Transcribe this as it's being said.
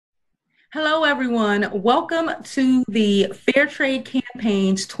Hello, everyone. Welcome to the Fair Trade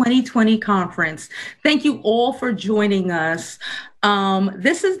Campaign's 2020 conference. Thank you all for joining us.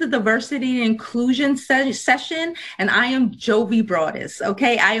 This is the Diversity and Inclusion session, and I am Jovi Broadus.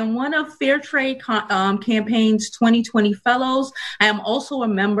 Okay, I am one of Fair Trade Campaign's 2020 fellows. I am also a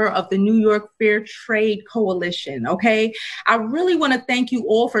member of the New York Fair Trade Coalition. Okay, I really want to thank you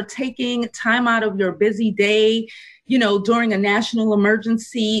all for taking time out of your busy day, during a national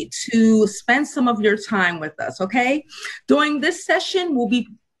emergency to spend some of your time with us, okay? During this session,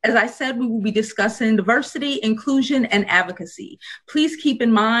 as I said, we will be discussing diversity, inclusion, and advocacy. Please keep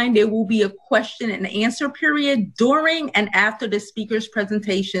in mind there will be a question and answer period during and after the speakers'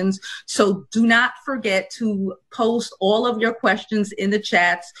 presentations, so do not forget to post all of your questions in the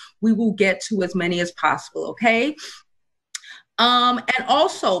chats. We will get to as many as possible, okay? And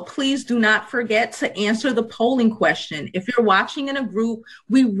also, please do not forget to answer the polling question. If you're watching in a group,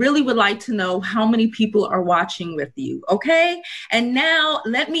 we really would like to know how many people are watching with you, okay? And now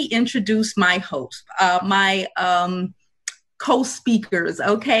let me introduce my host, my co-speakers,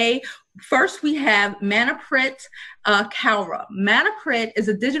 okay? First, we have Manpreet Kalra. Manpreet is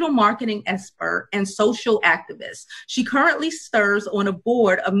a digital marketing expert and social activist. She currently serves on a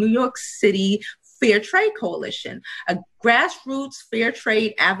board of New York City Fair Trade Coalition, a grassroots fair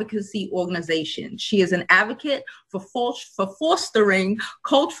trade advocacy organization. She is an advocate for fostering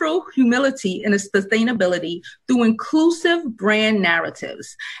cultural humility and sustainability through inclusive brand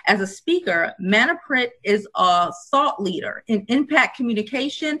narratives. As a speaker, Manpreet is a thought leader in impact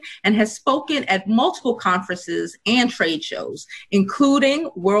communication and has spoken at multiple conferences and trade shows, including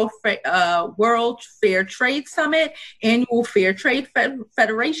World Fair Trade Summit, Annual Fair Trade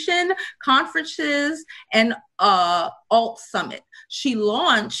Federation conferences, and Alt Summit. She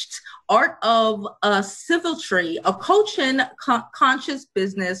launched Art of Civility, a coaching conscious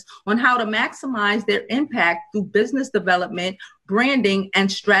business on how to maximize their impact through business development, branding,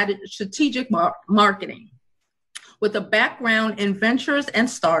 and strategic marketing. With a background in ventures and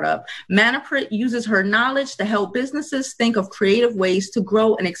startup, Manpreet uses her knowledge to help businesses think of creative ways to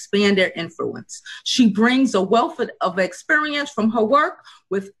grow and expand their influence. She brings a wealth of experience from her work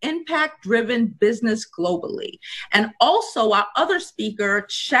with impact-driven business globally. And also our other speaker,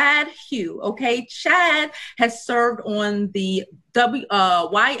 Chad Hugh, okay? Chad has served on the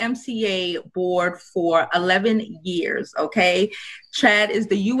YMCA board for 11 years, okay? Chad is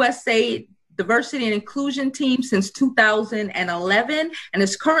the USA Diversity and Inclusion team since 2011 and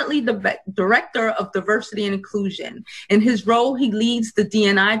is currently the Director of Diversity and Inclusion. In his role, he leads the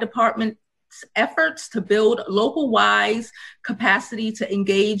D&I department's efforts to build local-wise capacity to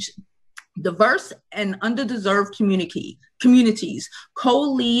engage diverse and underdeserved communities,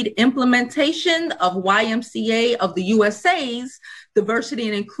 co-lead implementation of YMCA of the USA's Diversity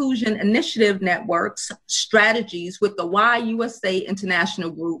and Inclusion Initiative Network's strategies with the YUSA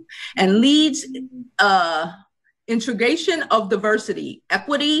International Group, and leads integration of diversity,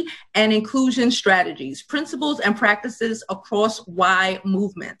 equity, and inclusion strategies, principles, and practices across Y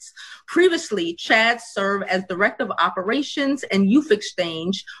movements. Previously, Chad served as Director of Operations and Youth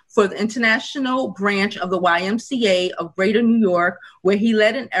Exchange for the international branch of the YMCA of Greater New York, where he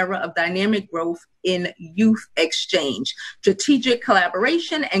led an era of dynamic growth in youth exchange, strategic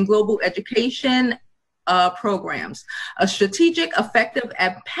collaboration, and global education programs. A strategic, effective,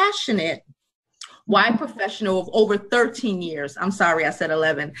 and passionate Y professional of over 13 years. I'm sorry, I said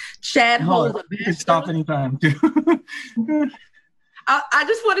 11. Chad holds a You can stop anytime, too. I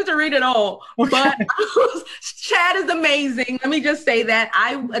just wanted to read it all, but Chad is amazing. Let me just say that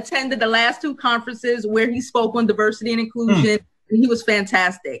I attended the last two conferences where he spoke on diversity and inclusion, and he was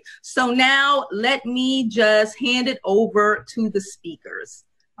fantastic. So now let me just hand it over to the speakers.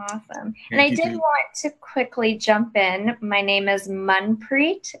 Awesome. And I did want to quickly jump in. My name is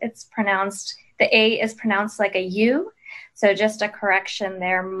Manpreet. The A is pronounced like a U. So just a correction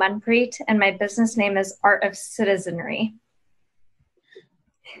there, Manpreet. And my business name is Art of Citizenry.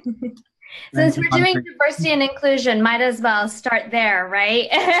 Since we're doing diversity and inclusion, might as well start there, right?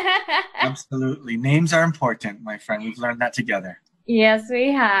 Absolutely. Names are important, my friend. We've learned that together. Yes,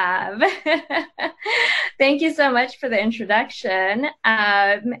 we have. Thank you so much for the introduction.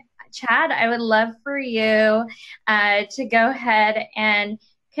 Chad, I would love for you to go ahead and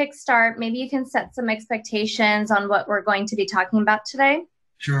kickstart. Maybe you can set some expectations on what we're going to be talking about today.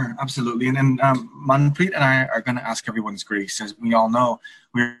 Sure, absolutely. And Manpreet and I are going to ask everyone's grace. As we all know,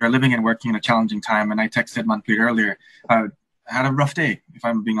 we're living and working in a challenging time. And I texted Manpreet earlier. I had a rough day, if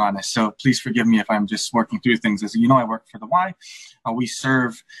I'm being honest. So please forgive me if I'm just working through things. As you know, I work for the Y. We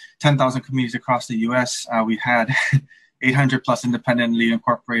serve 10,000 communities across the U.S. We had 800 plus independently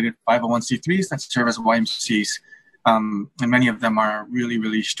incorporated 501c3s that serve as YMCAs. And many of them are really,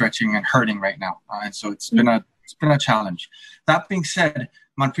 really stretching and hurting right now. And so it's been a challenge. That being said,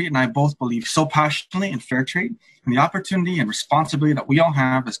 Manpreet and I both believe so passionately in fair trade and the opportunity and responsibility that we all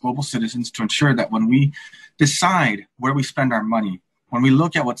have as global citizens to ensure that when we decide where we spend our money, when we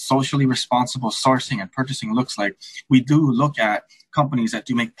look at what socially responsible sourcing and purchasing looks like, we do look at companies that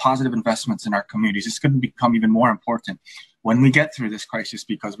do make positive investments in our communities. It's going to become even more important when we get through this crisis,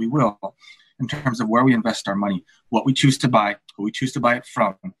 because we will, in terms of where we invest our money, what we choose to buy, who we choose to buy it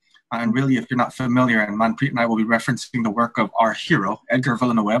from. And really, if you're not familiar, and Manpreet and I will be referencing the work of our hero, Edgar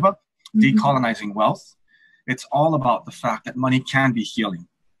Villanueva, Decolonizing Wealth. It's all about the fact that money can be healing.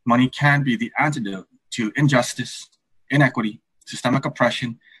 Money can be the antidote to injustice, inequity, systemic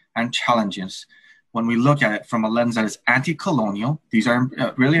oppression, and challenges. When we look at it from a lens that is anti-colonial, these are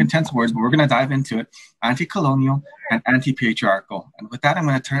really intense words, but we're going to dive into it, anti-colonial and anti-patriarchal. And with that, I'm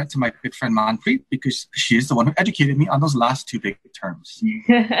going to turn it to my good friend Manpreet, because she is the one who educated me on those last two big terms.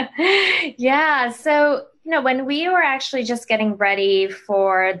 Yeah, so when we were actually just getting ready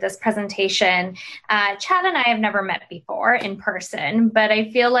for this presentation, Chad and I have never met before in person, but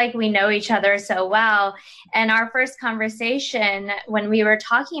I feel like we know each other so well. And our first conversation, when we were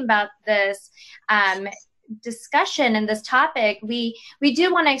talking about this discussion and this topic, we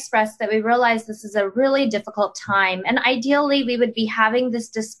do want to express that we realize this is a really difficult time. And ideally, we would be having this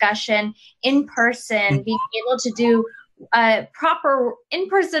discussion in person, being able to do a proper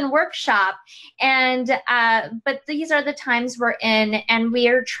in-person workshop. And but these are the times we're in, and we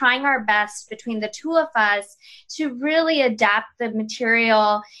are trying our best between the two of us to really adapt the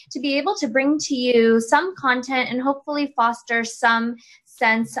material to be able to bring to you some content and hopefully foster some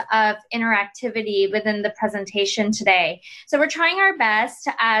sense of interactivity within the presentation today. So we're trying our best,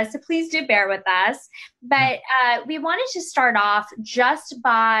 so please do bear with us. But we wanted to start off just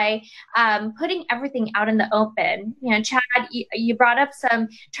by putting everything out in the open. Chad, you brought up some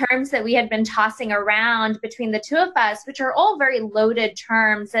terms that we had been tossing around between the two of us, which are all very loaded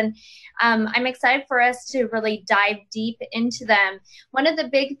terms. And I'm excited for us to really dive deep into them. One of the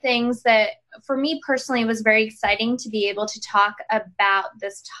big things that for me personally was very exciting to be able to talk about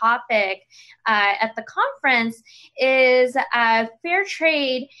this topic at the conference is fair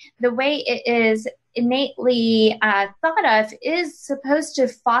trade, the way it is innately thought of, is supposed to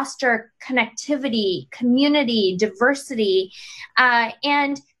foster connectivity, community, diversity,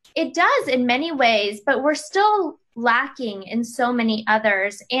 and it does in many ways, but we're still lacking in so many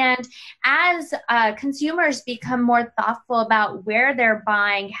others. And as consumers become more thoughtful about where they're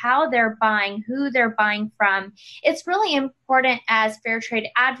buying, how they're buying, who they're buying from, it's really important as fair trade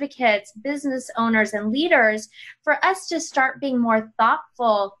advocates, business owners, and leaders for us to start being more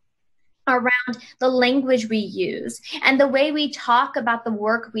thoughtful around the language we use and the way we talk about the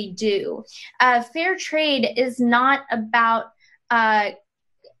work we do. Fair trade is not about,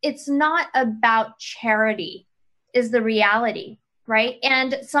 it's not about charity, is the reality, right?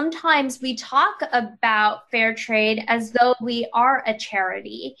 And sometimes we talk about fair trade as though we are a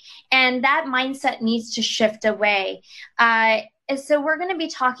charity, and that mindset needs to shift away. So we're going to be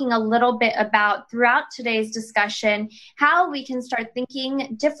talking a little bit about, throughout today's discussion, how we can start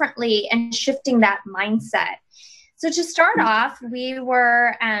thinking differently and shifting that mindset. So to start off, we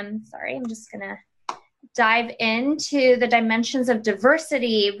were, sorry, I'm just going to dive into the dimensions of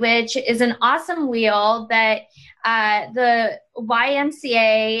diversity, which is an awesome wheel that the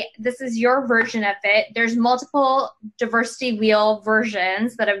YMCA, this is your version of it. There's multiple diversity wheel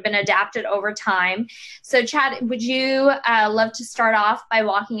versions that have been adapted over time. So Chad, would you love to start off by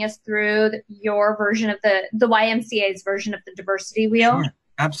walking us through your version of the YMCA's version of the diversity wheel? Sure.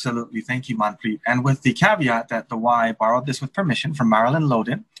 Absolutely. Thank you, Manpreet. And with the caveat that the Y borrowed this with permission from Marilyn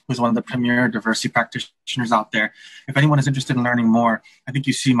Loden, who's one of the premier diversity practitioners out there. If anyone is interested in learning more, I think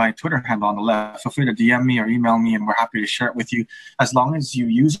you see my Twitter handle on the left. Feel free to DM me or email me, and we're happy to share it with you, as long as you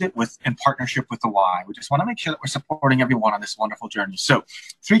use it in partnership with the Y. We just want to make sure that we're supporting everyone on this wonderful journey. So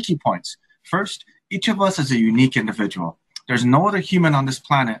 3 key points. First, each of us is a unique individual. There's no other human on this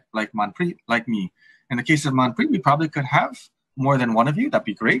planet like Manpreet, like me. In the case of Manpreet, we probably could have more than one of you. That'd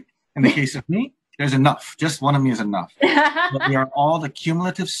be great. In the case of me, there's enough. Just one of me is enough. But we are all the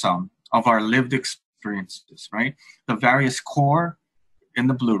cumulative sum of our lived experiences, right? The various core in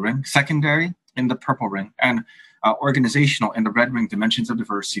the blue ring, secondary in the purple ring, and organizational in the red ring dimensions of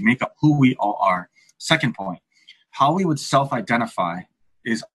diversity make up who we all are. Second point, how we would self-identify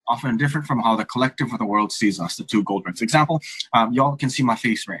is often different from how the collective of the world sees us, the two Goldbergs. Example, y'all can see my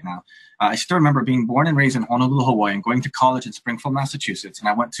face right now. I still remember being born and raised in Honolulu, Hawaii, and going to college in Springfield, Massachusetts. And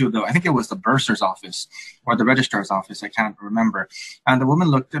I went to I think it was the bursar's office or the registrar's office. I can't remember. And the woman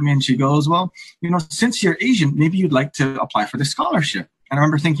looked at me and she goes, well, since you're Asian, maybe you'd like to apply for this scholarship. And I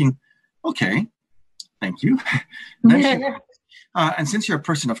remember thinking, okay, thank you. And then and since you're a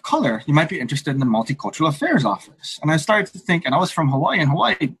person of color, you might be interested in the Multicultural Affairs Office. And I started to think, and I was from Hawaii, and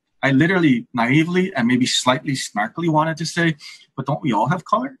Hawaii, I literally naively and maybe slightly snarkily wanted to say, but don't we all have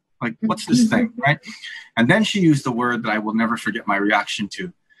color? Like, what's this thing, right? And then she used the word that I will never forget my reaction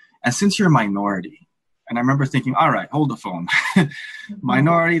to. And since you're a minority, and I remember thinking, all right, hold the phone.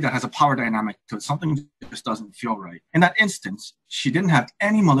 Minority that has a power dynamic to it, something just doesn't feel right. In that instance, she didn't have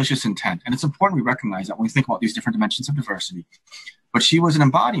any malicious intent. And it's important we recognize that when we think about these different dimensions of diversity. But she was an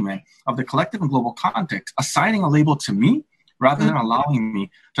embodiment of the collective and global context, assigning a label to me rather than allowing me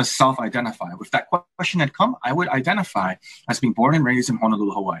to self-identify. If that question had come, I would identify as being born and raised in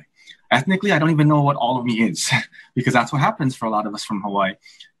Honolulu, Hawaii. Ethnically, I don't even know what all of me is because that's what happens for a lot of us from Hawaii.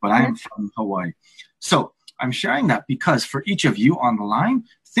 But I am from Hawaii. So I'm sharing that because for each of you on the line,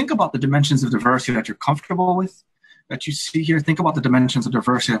 think about the dimensions of diversity that you're comfortable with, that you see here. Think about the dimensions of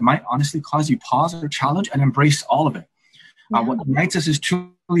diversity that might honestly cause you pause or challenge and embrace all of it. What unites us is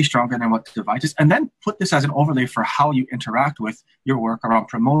truly stronger than what divides us. And then put this as an overlay for how you interact with your work around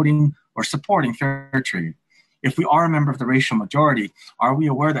promoting or supporting fair trade. If we are a member of the racial majority, are we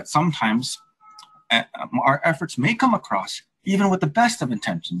aware that sometimes our efforts may come across, even with the best of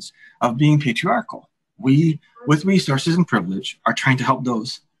intentions, of being patriarchal? We, with resources and privilege, are trying to help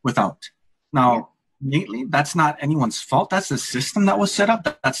those without. Now, innately, that's not anyone's fault. That's the system that was set up.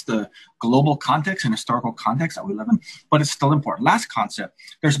 That's the global context and historical context that we live in. But it's still important. Last concept,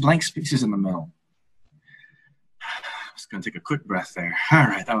 there's blank spaces in the middle. I'm just going to take a quick breath there. All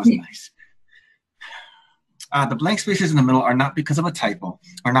right, that was nice. The blank spaces in the middle are not because of a typo,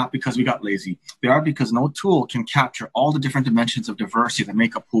 or not because we got lazy. They are because no tool can capture all the different dimensions of diversity that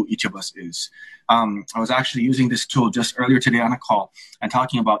make up who each of us is. I was actually using this tool just earlier today on a call and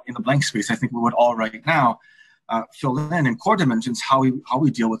talking about in the blank space. I think we would all right now fill in core dimensions how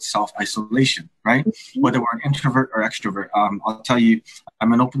we deal with self-isolation, right? Whether we're an introvert or extrovert. I'll tell you,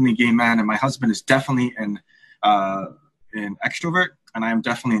 I'm an openly gay man, and my husband is definitely an extrovert, and I am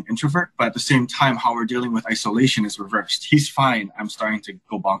definitely an introvert. But at the same time, how we're dealing with isolation is reversed. He's fine. I'm starting to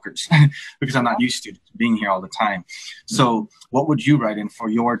go bonkers because I'm not used to being here all the time. So what would you write in for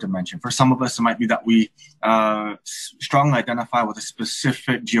your dimension? For some of us, it might be that we strongly identify with a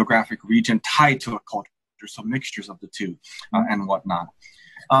specific geographic region tied to a culture, so mixtures of the two and whatnot.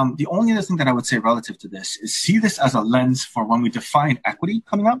 The only other thing that I would say relative to this is see this as a lens for when we define equity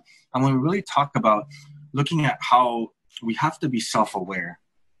coming up, and when we really talk about looking at how we have to be self-aware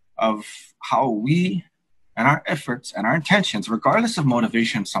of how we and our efforts and our intentions, regardless of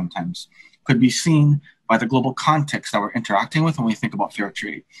motivation sometimes, could be seen by the global context that we're interacting with when we think about fair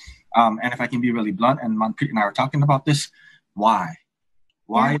trade. And if I can be really blunt, and Manpreet and I were talking about this, why?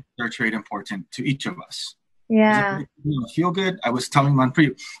 Why is fair trade important to each of us? Yeah. Does it feel good? I was telling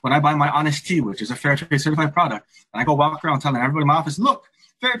Manpreet, when I buy my Honest Tea, which is a fair trade certified product, and I go walk around telling everybody in my office, look,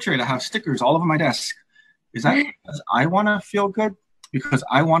 fair trade, I have stickers all over my desk. Is that because I want to feel good? Because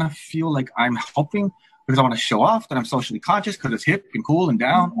I want to feel like I'm helping? Because I want to show off that I'm socially conscious because it's hip and cool and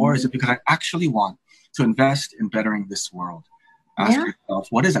down? Or is it because I actually want to invest in bettering this world? Ask yourself,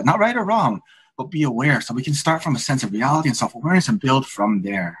 what is that? Not right or wrong, but be aware so we can start from a sense of reality and self-awareness and build from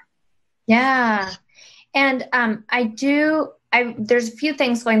there. Yeah. And there's a few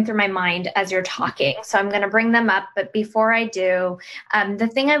things going through my mind as you're talking, so I'm going to bring them up. But before I do, the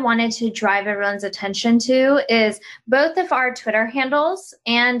thing I wanted to drive everyone's attention to is both of our Twitter handles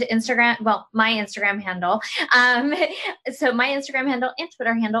and Instagram. Well, my Instagram handle. So my Instagram handle and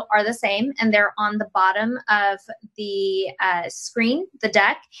Twitter handle are the same, and they're on the bottom of the screen, the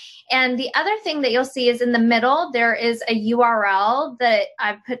deck. And the other thing that you'll see is in the middle, there is a URL that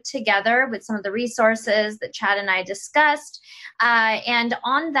I've put together with some of the resources that Chad and I discussed. And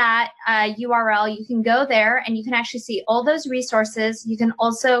on that URL, you can go there and you can actually see all those resources. You can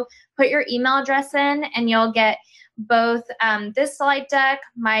also put your email address in, and you'll get both this slide deck,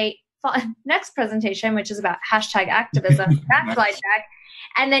 my next presentation, which is about #activism, that slide deck.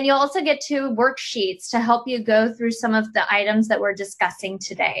 And then you'll also get 2 worksheets to help you go through some of the items that we're discussing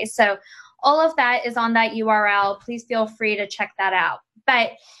today. So all of that is on that URL. Please feel free to check that out.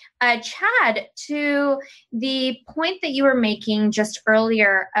 But Chad, to the point that you were making just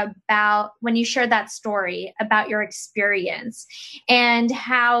earlier about when you shared that story about your experience and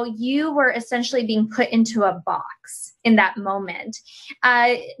how you were essentially being put into a box in that moment.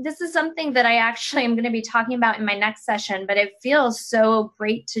 This is something that I actually am going to be talking about in my next session, but it feels so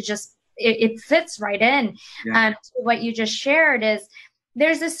great to just, it fits right in to what you just shared. Is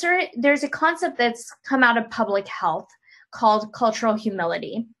there's a concept that's come out of public health called cultural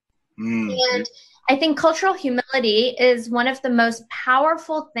humility. And I think cultural humility is one of the most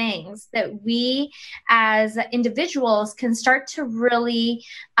powerful things that we as individuals can start to really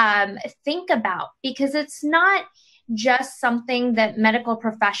think about, because it's not just something that medical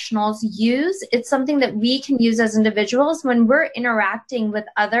professionals use. It's something that we can use as individuals when we're interacting with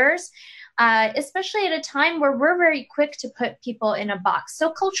others, especially at a time where we're very quick to put people in a box.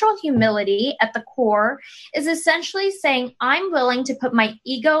 So cultural humility at the core is essentially saying, I'm willing to put my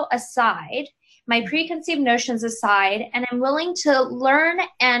ego aside, my preconceived notions aside, and I'm willing to learn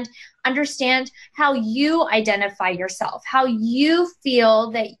and understand how you identify yourself, how you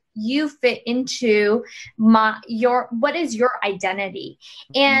feel that you fit into what is your identity.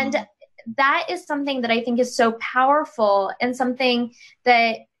 And that is something that I think is so powerful, and something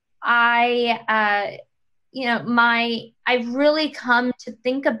that I've really come to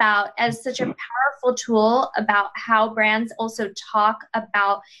think about as such a powerful tool about how brands also talk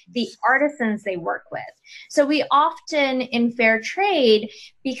about the artisans they work with. So we often in fair trade,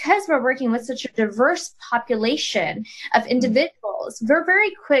 because we're working with such a diverse population of individuals, we're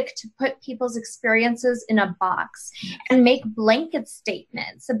very quick to put people's experiences in a box and make blanket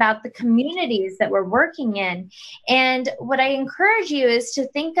statements about the communities that we're working in. And what I encourage you is to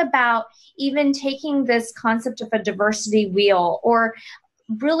think about even taking this concept of a diversity wheel, or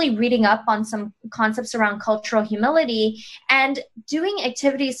really reading up on some concepts around cultural humility and doing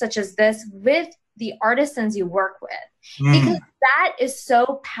activities such as this with the artisans you work with, because that is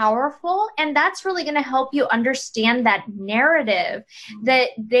so powerful, and that's really going to help you understand that narrative that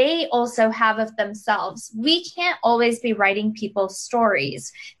they also have of themselves. We can't always be writing people's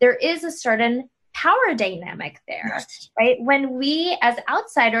stories. There is a certain power dynamic there, right? When we as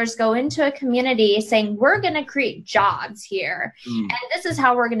outsiders go into a community saying, we're going to create jobs here, and this is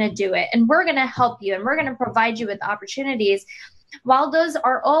how we're going to do it, and we're going to help you, and we're going to provide you with opportunities. While those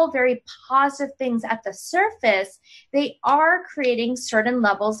are all very positive things at the surface, they are creating certain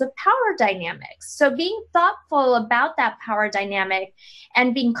levels of power dynamics. So being thoughtful about that power dynamic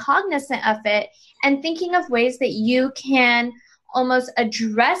and being cognizant of it, and thinking of ways that you can almost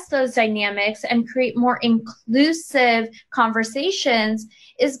address those dynamics and create more inclusive conversations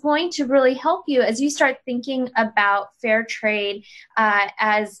is going to really help you as you start thinking about fair trade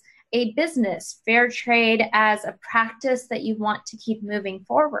as a business, fair trade as a practice that you want to keep moving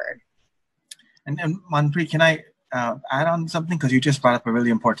forward. And Manpreet, can I add on something? Because you just brought up a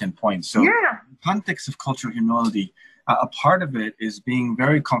really important point. So in the context of cultural humility, a part of it is being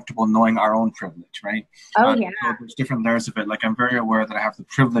very comfortable knowing our own privilege, right? So there's different layers of it. Like, I'm very aware that I have the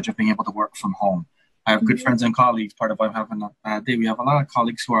privilege of being able to work from home. I have good friends and colleagues. Part of why I'm having a bad day, we have a lot of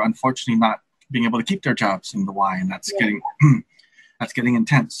colleagues who are unfortunately not being able to keep their jobs in the Y, and that's getting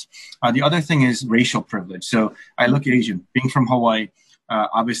intense. The other thing is racial privilege. So I look Asian. Being from Hawaii,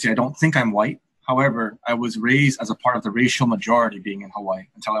 obviously I don't think I'm white. However, I was raised as a part of the racial majority being in Hawaii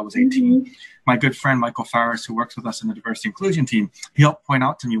until I was 18. My good friend, Michael Farris, who works with us in the diversity inclusion team, he helped point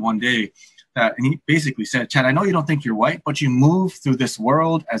out to me one day that, and he basically said, Chad, I know you don't think you're white, but you move through this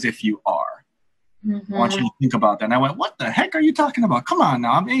world as if you are. I want you to think about that. And I went, what the heck are you talking about? Come on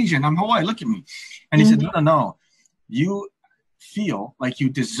now, I'm Asian, I'm Hawaii, look at me. And he said, no, you feel like you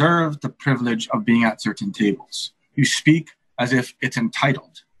deserve the privilege of being at certain tables. You speak as if it's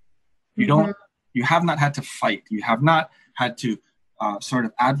entitled. You have not had to fight. You have not had to sort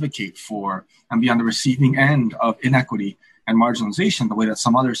of advocate for and be on the receiving end of inequity and marginalization the way that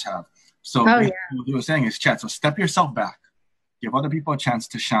some others have. So what you were saying is, Chad, so step yourself back, give other people a chance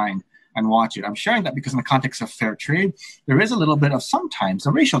to shine and watch it. I'm sharing that because in the context of fair trade, there is a little bit of sometimes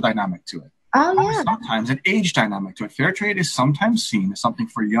a racial dynamic to it. Sometimes an age dynamic to it. Fair trade is sometimes seen as something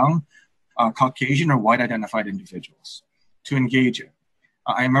for young Caucasian or white identified individuals to engage in.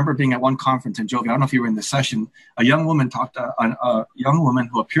 I remember being at one conference in Jovi. I don't know if you were in the session. A young woman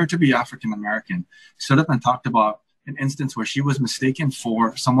who appeared to be African American stood up and talked about an instance where she was mistaken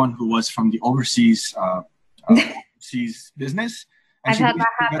for someone who was from the overseas business. And I've had that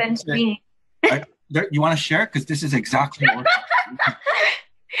happen to me. You want to share? Because this is exactly what.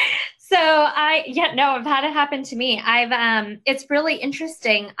 So I've had it happen to me. It's really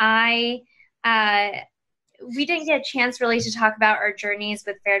interesting. we didn't get a chance really to talk about our journeys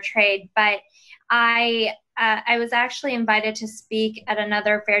with fair trade, but I was actually invited to speak at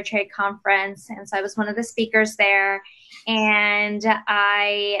another fair trade conference, and so I was one of the speakers there. And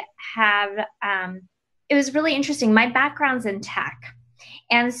I have it was really interesting. My background's in tech,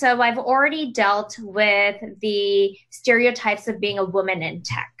 and so I've already dealt with the stereotypes of being a woman in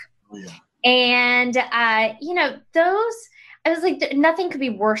tech. Oh, yeah. And those, I was like, nothing could be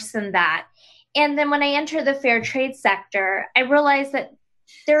worse than that. And then when I entered the fair trade sector, I realized that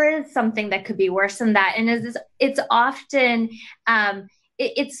there is something that could be worse than that. And it's often,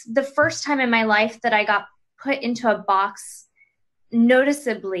 it's the first time in my life that I got put into a box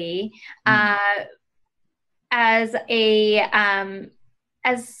noticeably as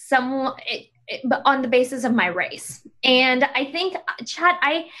someone, but on the basis of my race. And I think, Chad,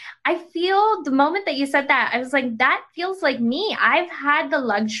 I feel the moment that you said that, I was like, that feels like me. I've had the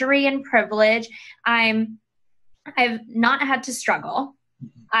luxury and privilege. I've not had to struggle.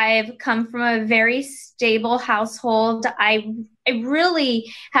 I've come from a very stable household. I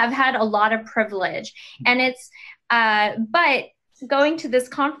really have had a lot of privilege. And it's, but going to this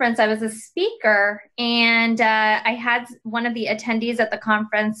conference, I was a speaker, and I had one of the attendees at the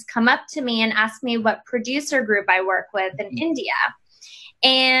conference come up to me and ask me what producer group I work with in India.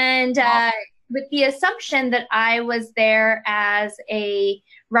 And with the assumption that I was there as an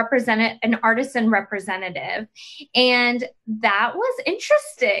artisan representative. And that was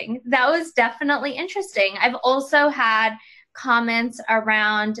interesting. That was definitely interesting. I've also had comments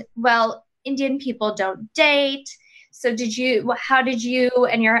around, well, Indian people don't date. So how did you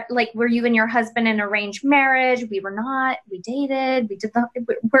and were you and your husband in arranged marriage? We were not, we dated,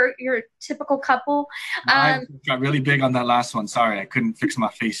 we're your typical couple. I got really big on that last one. Sorry, I couldn't fix my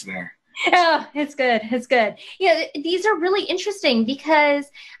face there. Oh, it's good. It's good. Yeah, these are really interesting because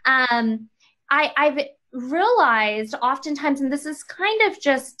I've realized oftentimes, and this is kind of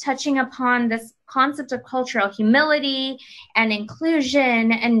just touching upon this concept of cultural humility and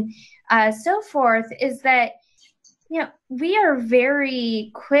inclusion and so forth, is that we are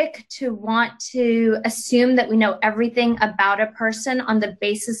very quick to want to assume that we know everything about a person on the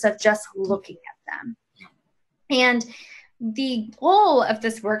basis of just looking at them. And the goal of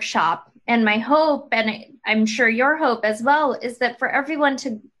this workshop, and my hope, and I'm sure your hope as well, is that for everyone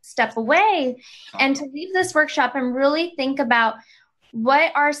to step away and to leave this workshop and really think about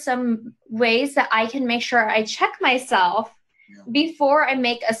what are some ways that I can make sure I check myself before I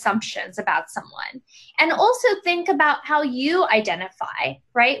make assumptions about someone. And also think about how you identify,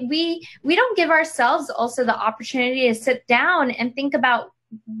 right? We don't give ourselves also the opportunity to sit down and think about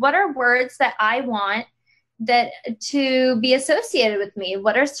what are words that I want that to be associated with me.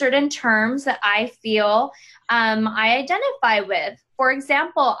 What are certain terms that I feel I identify with? For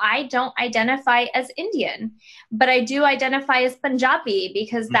example, I don't identify as Indian, but I do identify as Punjabi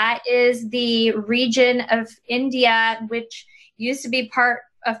because that is the region of India which used to be part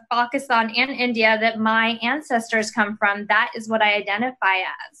of Pakistan and India that my ancestors come from. That is what I identify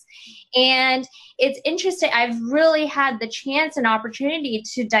as. And it's interesting. I've really had the chance and opportunity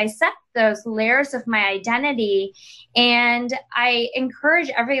to dissect those layers of my identity. And I encourage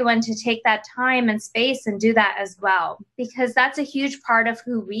everyone to take that time and space and do that as well, because that's a huge part of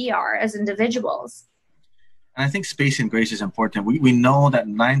who we are as individuals. And I think space and grace is important. We know that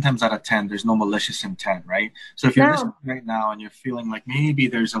 9 times out of 10, there's no malicious intent, right? So if you're listening right now and you're feeling like maybe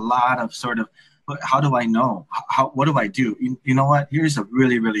there's a lot of sort of, how do I know? What do I do? You know what? Here's a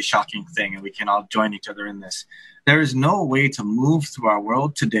really, really shocking thing, and we can all join each other in this. There is no way to move through our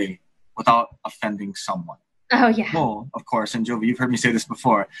world today without offending someone. Oh, yeah. Goal, of course, and Jovi, you've heard me say this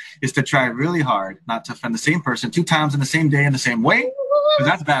before, is to try really hard not to offend the same person 2 times in the same day in the same way, because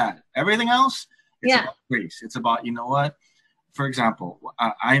that's bad. Everything else, it's about grace. It's about, you know what? For example,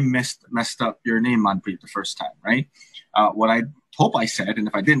 I messed up your name, Manpreet, the first time, right? What I hope I said, and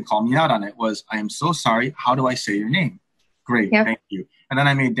if I didn't, call me out on it, was, I am so sorry. How do I say your name? Great, thank you. And then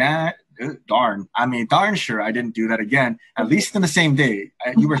I made darn sure I didn't do that again, at least in the same day.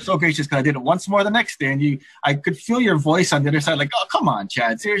 You were so gracious because I did it once more the next day, and I could feel your voice on the other side, like, oh, come on,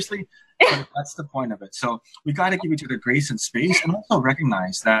 Chad, seriously? But that's the point of it. So we got to give each other grace and space, and also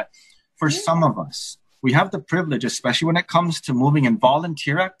recognize that for some of us, we have the privilege, especially when it comes to moving in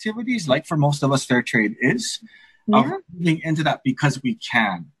volunteer activities, like for most of us fair trade is, of moving into that because we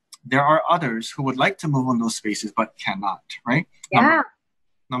can. There are others who would like to move in those spaces but cannot, right? Yeah.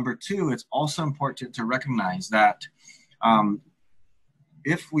 Number 2, it's also important to recognize that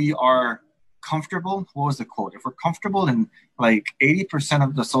if we are comfortable, what was the quote? If we're comfortable in like 80%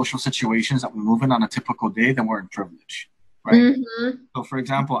 of the social situations that we move in on a typical day, then we're in privilege. right? Mm-hmm. So, for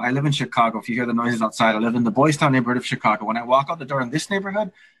example, I live in Chicago. If you hear the noises outside, I live in the Boys Town neighborhood of Chicago. When I walk out the door in this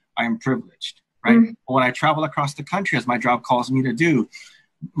neighborhood, I am privileged, right? Mm-hmm. But when I travel across the country, as my job calls me to do,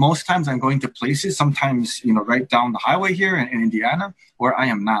 most times I'm going to places, sometimes, right down the highway here in Indiana, where I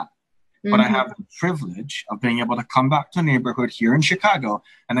am not. But I have the privilege of being able to come back to a neighborhood here in Chicago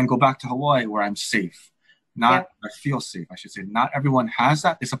and then go back to Hawaii where I'm safe. I feel safe, I should say. Not everyone has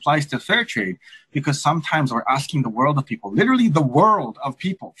that. This applies to fair trade because sometimes we're asking the world of people, literally the world of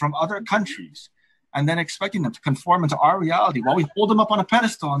people from other countries, and then expecting them to conform into our reality while we hold them up on a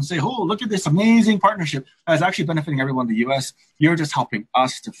pedestal and say, oh, look at this amazing partnership that is actually benefiting everyone in the U.S. You're just helping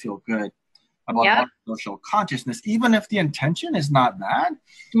us to feel good about our social consciousness, even if the intention is not bad.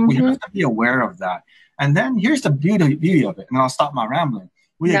 We have to be aware of that. And then here's the beauty of it, and I'll stop my rambling.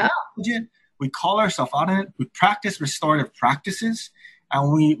 We acknowledge it, we call ourselves out in it, we practice restorative practices,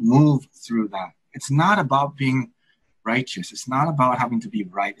 and we move through that. It's not about being righteous. It's not about having to be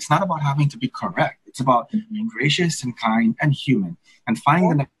right. It's not about having to be correct. It's about being gracious and kind and human and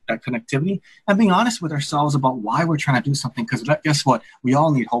finding that connectivity and being honest with ourselves about why we're trying to do something. Because guess what? We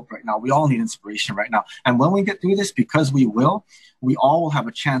all need hope right now. We all need inspiration right now. And when we get through this, because we all will have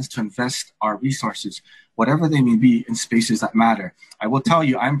a chance to invest our resources, whatever they may be, in spaces that matter. I will tell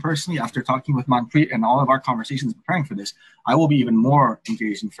you, I'm personally, after talking with Manpreet and all of our conversations preparing for this, I will be even more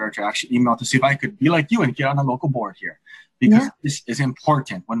engaged in fair trade. I actually emailed to see if I could be like you and get on a local board here. Because this is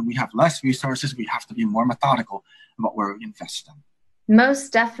important. When we have less resources, we have to be more methodical about where we invest them.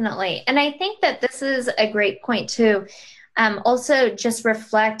 Most definitely. And I think that this is a great point too. Also just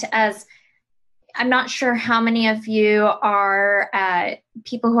reflect as, I'm not sure how many of you are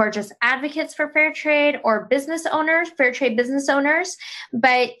people who are just advocates for fair trade or business owners, fair trade business owners.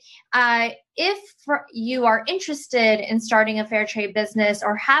 But if you are interested in starting a fair trade business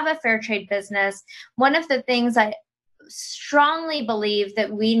or have a fair trade business, one of the things I strongly believe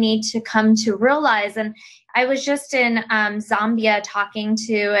that we need to come to realize, and I was just in Zambia talking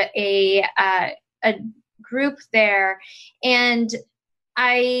to a group there, and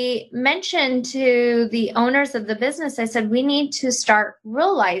I mentioned to the owners of the business, I said, we need to start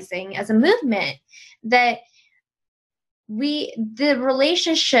realizing as a movement that the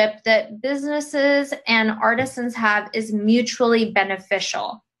relationship that businesses and artisans have is mutually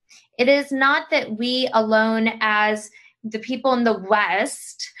beneficial. It is not that we alone as the people in the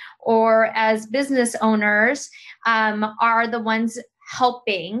West or as business owners are the ones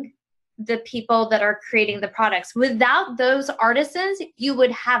helping the people that are creating the products. Without those artisans, you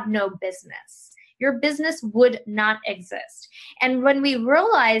would have no business. Your business would not exist. And when we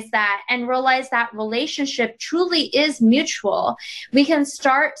realize that and realize that relationship truly is mutual, we can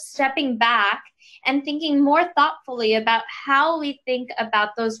start stepping back and thinking more thoughtfully about how we think about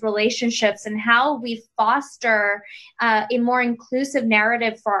those relationships and how we foster a more inclusive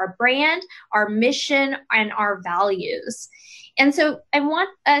narrative for our brand, our mission, and our values. And so I want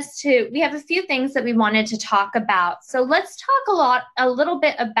us we have a few things that we wanted to talk about. So let's talk a little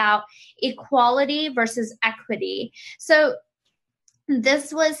bit about equality versus equity. So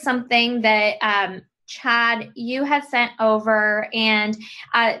this was something that Chad, you had sent over, and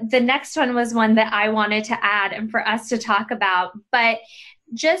the next one was one that I wanted to add and for us to talk about. But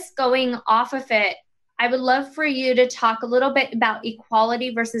just going off of it, I would love for you to talk a little bit about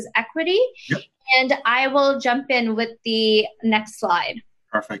equality versus equity. Yep. And I will jump in with the next slide.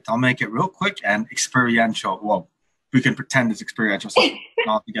 Perfect. I'll make it real quick and experiential. Well, we can pretend it's experiential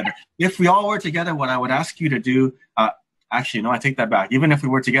all together. If we all were together, what I would ask you to do, actually, no, I take that back. Even if we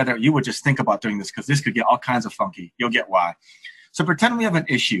were together, you would just think about doing this because this could get all kinds of funky. You'll get why. So pretend we have an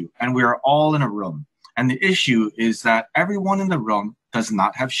issue and we are all in a room. And the issue is that everyone in the room does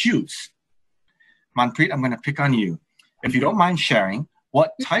not have shoes. Manpreet, I'm going to pick on you. If you don't mind sharing,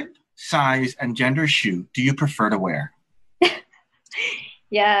 what type, size, and gender shoe do you prefer to wear?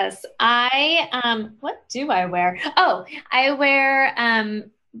 Yes, what do I wear? Oh, I wear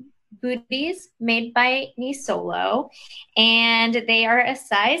booties made by Nisolo, and they are a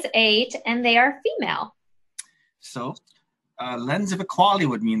size 8 and they are female. So lens of equality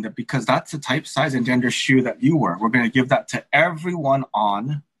would mean that because that's the type, size, and gender shoe that you wear, we're going to give that to everyone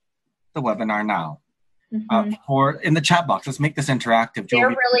on the webinar now. For in the chat box, let's make this interactive. They're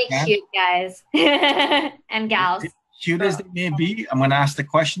Jovi, really cute, guys and gals. Cute as they may be, I'm going to ask the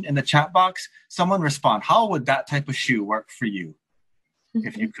question in the chat box. Someone respond. How would that type of shoe work for you,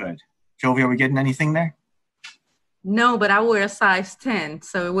 if you could? Jovi, are we getting anything there? No, but I wear a size 10,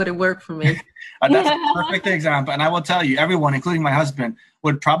 so it wouldn't work for me. That's a perfect example. And I will tell you, everyone, including my husband,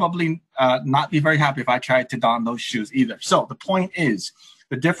 would probably not be very happy if I tried to don those shoes either. So the point is,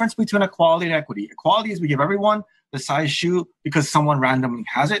 the difference between equality and equity. Equality is we give everyone the size shoe because someone randomly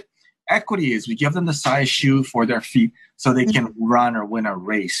has it. Equity is we give them the size shoe for their feet so they can run or win a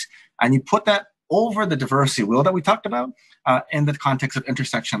race. And you put that over the diversity wheel that we talked about in the context of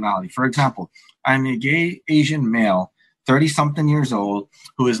intersectionality. For example, I'm a gay Asian male, 30-something years old,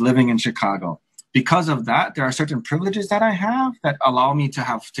 who is living in Chicago. Because of that, there are certain privileges that I have that allow me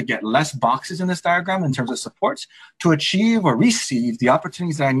to get less boxes in this diagram in terms of supports to achieve or receive the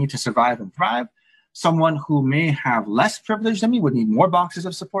opportunities that I need to survive and thrive. Someone who may have less privilege than me would need more boxes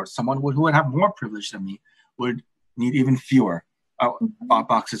of support. Someone who would have more privilege than me would need even fewer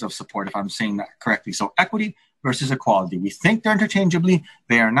boxes of support, if I'm saying that correctly. So equity versus equality. We think they're interchangeably.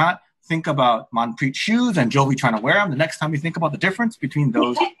 They are not. Think about Manpreet shoes and Jovi trying to wear them. The next time you think about the difference between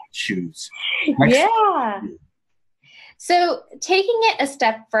those shoes. Yeah. So taking it a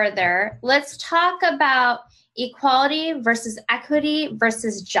step further, let's talk about equality versus equity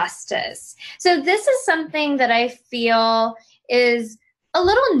versus justice. So this is something that I feel is a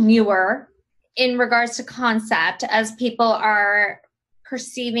little newer in regards to concept as people are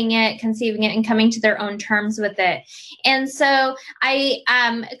perceiving it, conceiving it, and coming to their own terms with it. And so I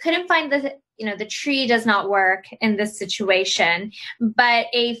couldn't find the tree does not work in this situation, but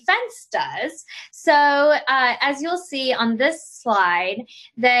a fence does. So as you'll see on this slide,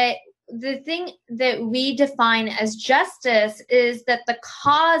 that the thing that we define as justice is that the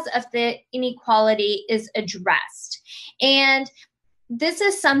cause of the inequality is addressed. And this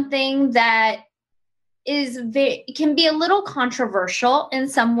is something that can be a little controversial in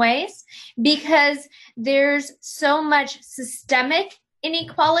some ways because there's so much systemic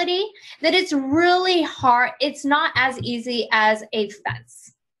inequality that it's really hard. It's not as easy as a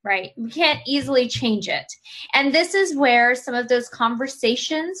fence, right? We can't easily change it. And this is where some of those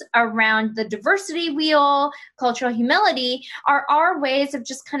conversations around the diversity wheel, cultural humility are our ways of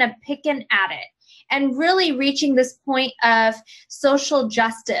just kind of picking at it and really reaching this point of social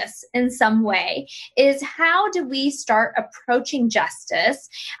justice in some way. Is how do we start approaching justice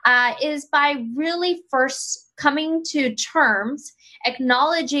is by really first coming to terms,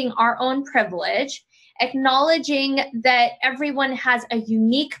 acknowledging our own privilege, acknowledging that everyone has a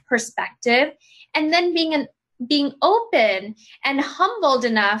unique perspective, and then being open and humbled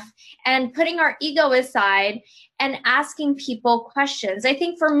enough and putting our ego aside and asking people questions. I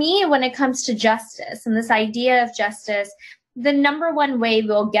think for me, when it comes to justice and this idea of justice, the number one way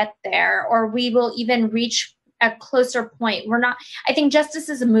we'll get there, or we will even reach a closer point, I think justice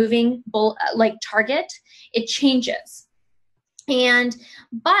is a moving target. It changes.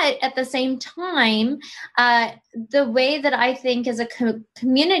 But at the same time, the way that I think as a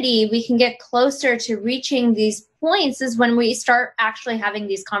community we can get closer to reaching these points is when we start actually having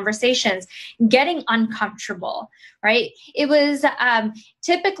these conversations, getting uncomfortable, right? It was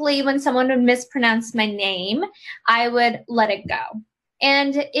typically when someone would mispronounce my name, I would let it go.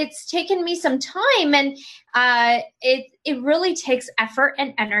 And it's taken me some time, and it really takes effort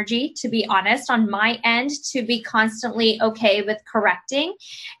and energy, to be honest, on my end, to be constantly okay with correcting.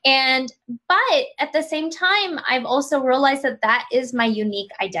 But at the same time, I've also realized that is my unique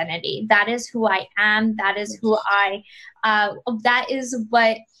identity. That is who I am. That is who that is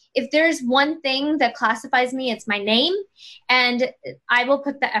what. If there's one thing that classifies me, it's my name, and I will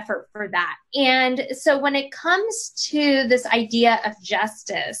put the effort for that. And so when it comes to this idea of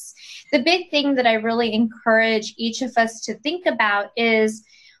justice, the big thing that I really encourage each of us to think about is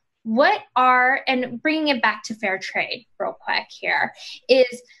and bringing it back to fair trade real quick here,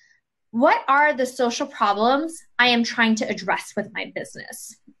 is what are the social problems I am trying to address with my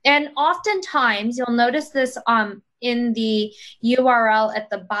business? And oftentimes you'll notice this in the URL at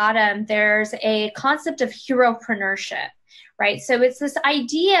the bottom, there's a concept of heropreneurship, right? So it's this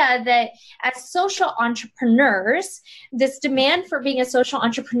idea that as social entrepreneurs, this demand for being a social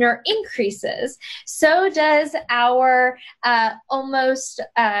entrepreneur increases. So does our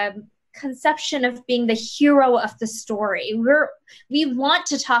conception of being the hero of the story. We want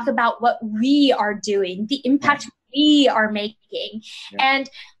to talk about what we are doing, the impact we are making. Yeah. And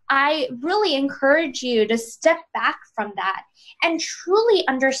I really encourage you to step back from that and truly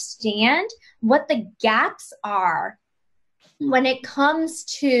understand what the gaps are when it comes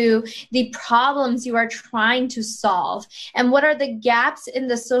to the problems you are trying to solve, and what are the gaps in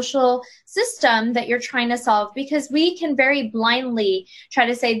the social system that you're trying to solve. Because we can very blindly try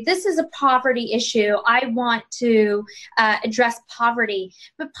to say, this is a poverty issue, I want to address poverty.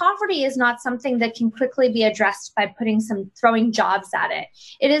 But poverty is not something that can quickly be addressed by throwing jobs at it.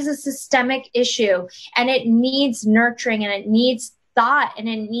 It is a systemic issue, and it needs nurturing, and it needs thought, and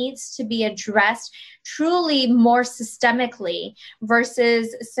it needs to be addressed truly more systemically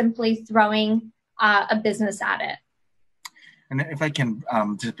versus simply throwing a business at it. And if I can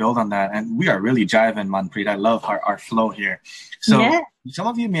just build on that, and we are really jiving, Manpreet. I love our flow here. So some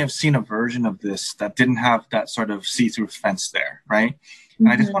of you may have seen a version of this that didn't have that sort of see-through fence there, right? And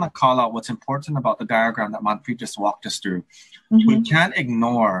I just want to call out what's important about the diagram that Manpreet just walked us through. We can't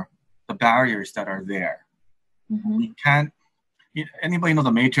ignore the barriers that are there. We can't, anybody know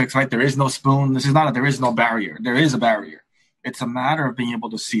the Matrix, right? There is no spoon. This is not there is no barrier. There is a barrier. It's a matter of being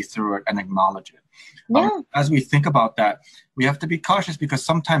able to see through it and acknowledge it. As we think about that, we have to be cautious because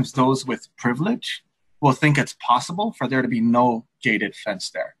sometimes those with privilege will think it's possible for there to be no gated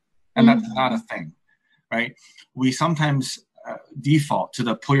fence there. And that's not a thing, right? We sometimes default to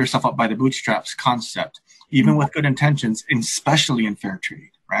the pull yourself up by the bootstraps concept, even with good intentions, especially in fair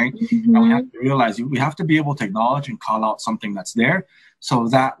trade, right? And we have to realize we have to be able to acknowledge and call out something that's there so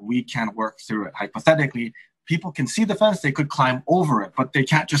that we can work through it. Hypothetically, people can see the fence, they could climb over it, but they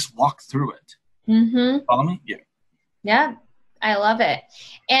can't just walk through it. Follow me? Yeah, I love it.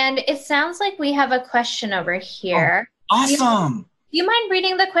 And it sounds like we have a question over here. Oh, awesome. Do you mind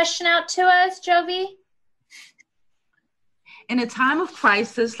reading the question out to us, Jovi? In a time of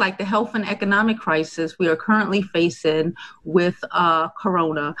crisis like the health and economic crisis we are currently facing with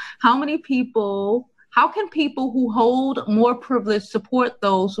Corona, how can people who hold more privilege support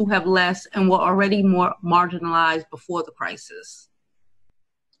those who have less and were already more marginalized before the crisis?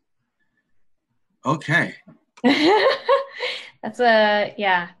 Okay. That's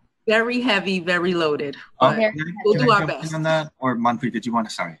very heavy, very loaded. But we'll do our best. On that, or Manpreet, did you want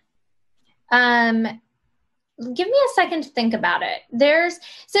to? Sorry. Give me a second to think about it.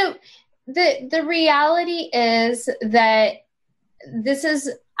 The reality is that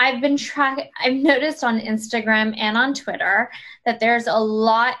I've noticed on Instagram and on Twitter that there's a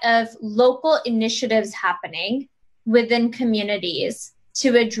lot of local initiatives happening within communities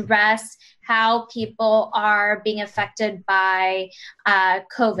to address how people are being affected by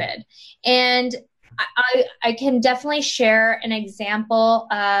COVID. And I can definitely share an example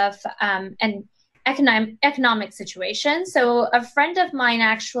of an economic situation. So a friend of mine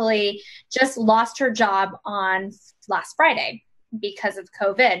actually just lost her job on last Friday because of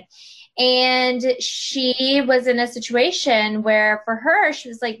COVID. And she was in a situation where for her, she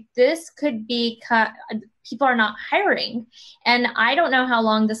was like, this could be, people are not hiring. And I don't know how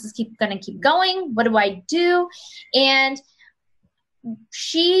long this is going to keep going. What do I do? And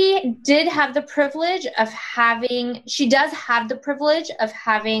she does have the privilege of having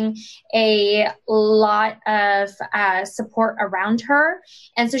a lot of support around her.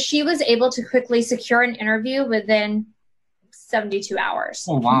 And so she was able to quickly secure an interview within 72 hours.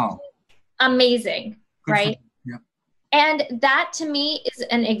 Oh, wow. Amazing, Good right? Yeah. And that to me is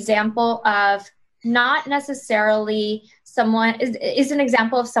an example of not necessarily is an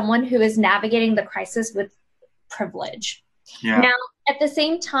example of someone who is navigating the crisis with privilege. Yeah. Now, at the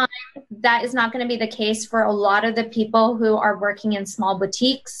same time, that is not going to be the case for a lot of the people who are working in small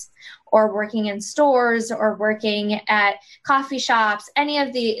boutiques or working in stores or working at coffee shops.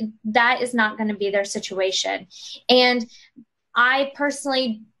 That is not going to be their situation. And I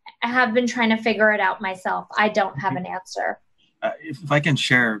personally have been trying to figure it out myself. I don't have an answer. If I can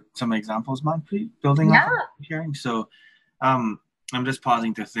share some examples, Manpreet, building on what I'm sharing. So I'm just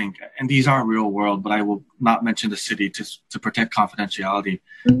pausing to think, and these are real world, but I will not mention the city to protect confidentiality.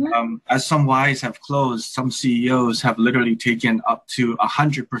 As some Ys have closed, some CEOs have literally taken up to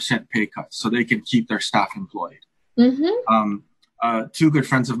 100% pay cuts so they can keep their staff employed. Two good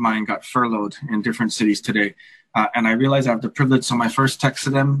friends of mine got furloughed in different cities today. And I realized I have the privilege. So my first text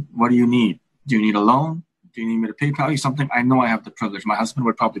to them, what do you need? Do you need a loan? Do you need me to PayPal you something? I know I have the privilege. My husband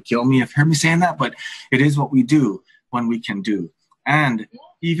would probably kill me if he heard me saying that, but it is what we do when we can do. And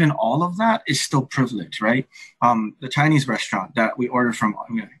even all of that is still privilege, right? The Chinese restaurant that we ordered from,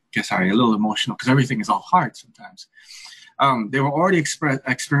 I'm going to get sorry, a little emotional because everything is all hard sometimes. They were already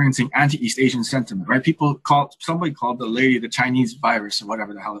experiencing anti-East Asian sentiment, right? Somebody called the lady the Chinese virus or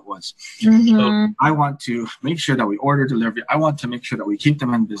whatever the hell it was. So I want to make sure that we order delivery. I want to make sure that we keep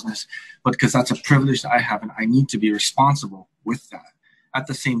them in business, but because that's a privilege that I have and I need to be responsible with that. At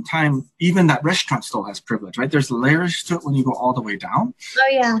the same time, even that restaurant still has privilege, right? There's layers to it when you go all the way down. Oh,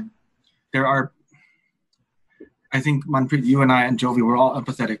 yeah. There are, I think, Manpreet, you and I and Jovi, we're all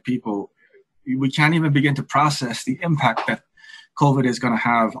empathetic people. We can't even begin to process the impact that COVID is going to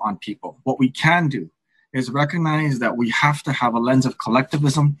have on people. What we can do is recognize that we have to have a lens of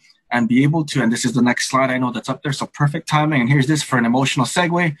collectivism and be able to, and this is the next slide I know that's up there, so perfect timing, and here's this for an emotional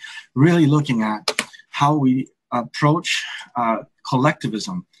segue, really looking at how we approach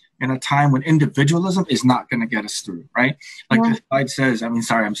collectivism in a time when individualism is not going to get us through, right? Like this slide says, I mean,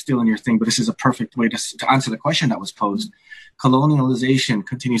 sorry, I'm stealing your thing, but this is a perfect way to answer the question that was posed. Colonialization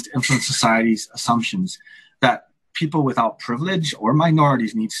continues to influence society's assumptions that people without privilege or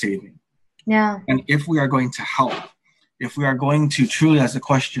minorities need saving. Yeah. And if we are going to help, if we are going to truly, as the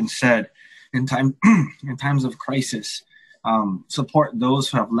question said, in times of crisis, support those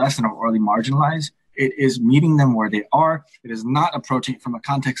who have less and are already marginalized, it is meeting them where they are. It is not approaching it from a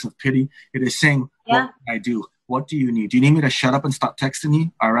context of pity. It is saying, what can I do? What do you need? Do you need me to shut up and stop texting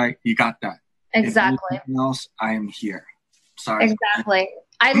you? All right, you got that. Exactly. If anything else, I am here. Sorry. Exactly.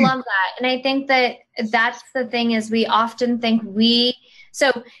 I love that. And I think that that's the thing is we often think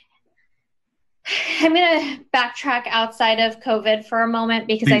so I'm going to backtrack outside of COVID for a moment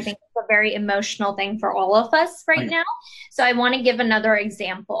because I think it's a very emotional thing for all of us right now. So I want to give another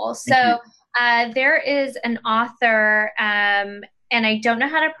example. So there is an author, and I don't know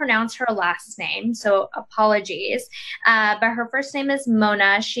how to pronounce her last name, so apologies. But her first name is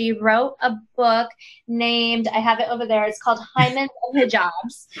Mona. She wrote a book named, I have it over there, it's called Hymens and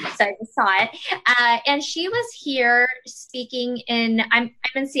Hijabs. So I just saw it. And she was here speaking I'm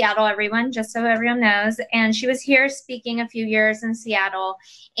in Seattle, everyone, just so everyone knows. And she was here speaking a few years in Seattle.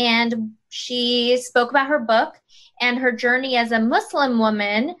 And she spoke about her book and her journey as a Muslim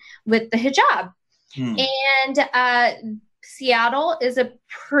woman with the hijab. And Seattle is a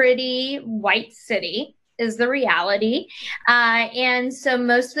pretty white city, is the reality. And so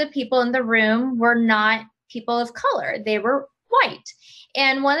most of the people in the room were not people of color. They were white.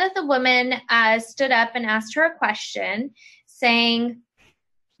 And one of the women stood up and asked her a question saying,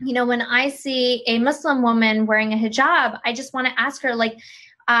 you know, when I see a Muslim woman wearing a hijab, I just want to ask her, like,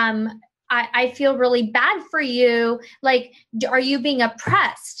 I feel really bad for you. Like, are you being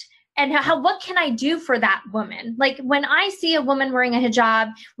oppressed? And what can I do for that woman? Like when I see a woman wearing a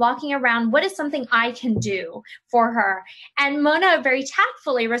hijab, walking around, what is something I can do for her? And Mona very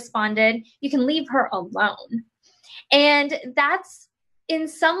tactfully responded, you can leave her alone. And that's in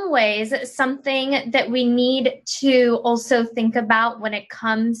some ways something that we need to also think about when it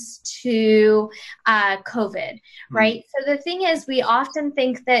comes to COVID, right? So the thing is, we often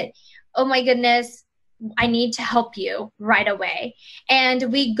think that, oh my goodness, I need to help you right away.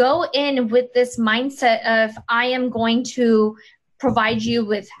 And we go in with this mindset of, I am going to provide you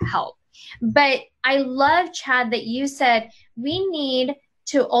with help. But I love, Chad, that you said we need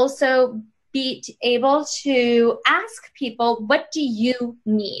to also be able to ask people, what do you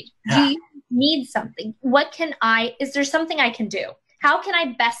need? Yeah. Do you need something? Is there something I can do? How can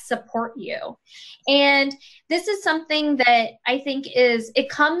I best support you? And this is something that I think it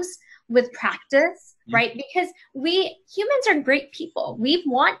comes with practice. Right? Because humans are great people. We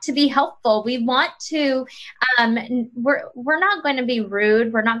want to be helpful. We want to, we're not going to be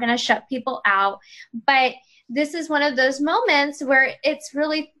rude. We're not going to shut people out. But this is one of those moments where it's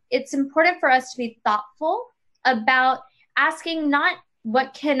important for us to be thoughtful about asking not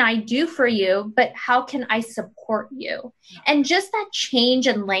what can I do for you, but how can I support you? And just that change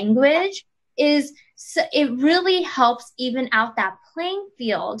in language it really helps even out that playing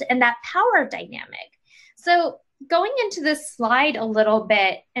field and that power dynamic. So going into this slide a little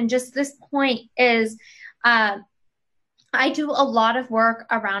bit, and just this point is, I do a lot of work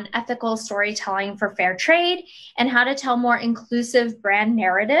around ethical storytelling for fair trade and how to tell more inclusive brand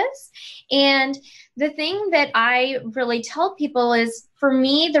narratives. And the thing that I really tell people is, for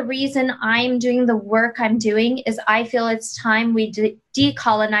me, the reason I'm doing the work I'm doing is I feel it's time we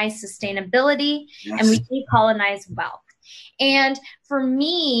decolonize sustainability and we decolonize wealth. And for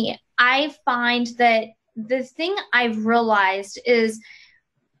me, I find that the thing I've realized is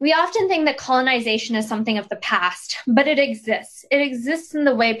we often think that colonization is something of the past, but it exists. It exists in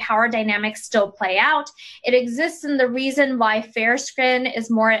the way power dynamics still play out. It exists in the reason why fair skin is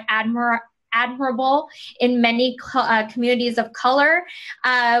more admirable in many communities of color.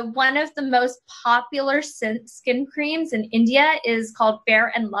 One of the most popular skin creams in India is called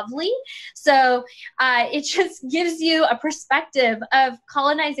Fair and Lovely. So it just gives you a perspective of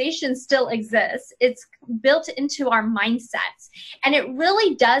colonization still exists. It's built into our mindsets. And it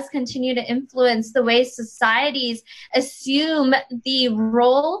really does continue to influence the way societies assume the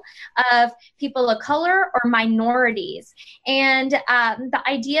role of people of color or minorities. And the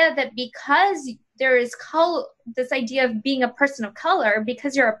idea that because there is this idea of being a person of color,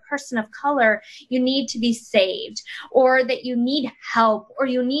 because you're a person of color, you need to be saved, or that you need help, or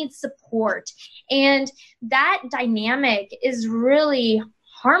you need support. And that dynamic is really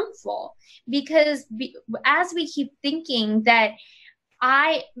harmful because as we keep thinking that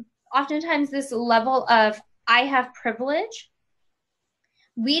oftentimes this level of I have privilege,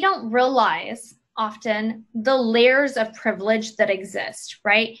 we don't realize often the layers of privilege that exist,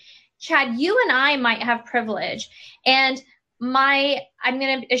 right? Chad, you and I might have privilege, and I'm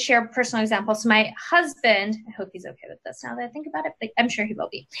going to share a personal example. So my husband, I hope he's okay with this now that I think about it, but I'm sure he will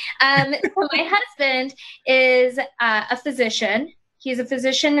be. So my husband is a physician. He's a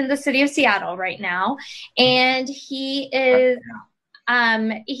physician in the city of Seattle right now. And he is,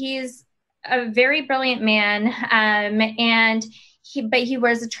 he's a very brilliant man. But he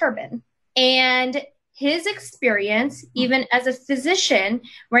wears a turban. And his experience, even as a physician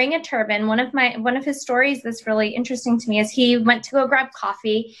wearing a turban, one of his stories that's really interesting to me is he went to go grab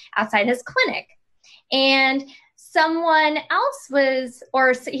coffee outside his clinic, and someone else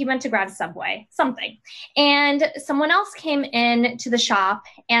he went to grab Subway, something, and someone else came in to the shop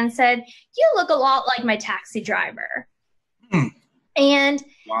and said, "You look a lot like my taxi driver." And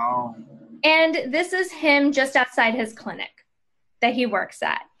wow. And this is him just outside his clinic that he works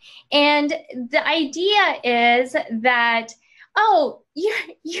at. And the idea is that, oh,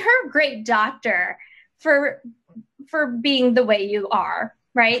 you're a great doctor for being the way you are,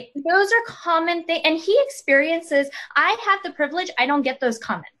 right? Those are common things. And he experiences, I have the privilege, I don't get those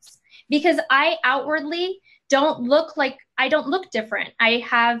comments because I outwardly don't look different. I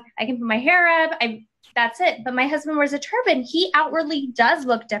can put my hair up, that's it. But my husband wears a turban. He outwardly does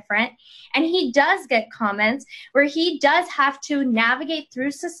look different, and he does get comments where he does have to navigate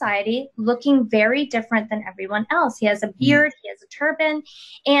through society looking very different than everyone else. He has a beard, he has a turban,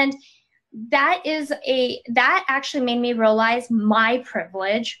 and that actually made me realize my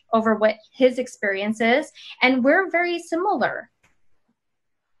privilege over what his experience is, and we're very similar.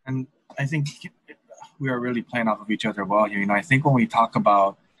 And I think we are really playing off of each other well here. I think when we talk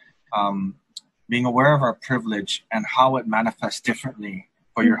about being aware of our privilege and how it manifests differently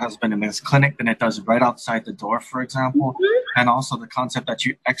for your husband in this clinic than it does right outside the door, for example. And also the concept that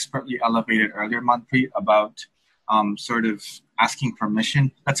you expertly elevated earlier, Manpreet, about sort of asking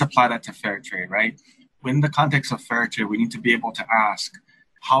permission. Let's apply that to fair trade, right? In the context of fair trade, we need to be able to ask,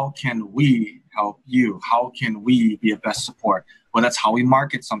 how can we help you? How can we be of best support? Whether that's how we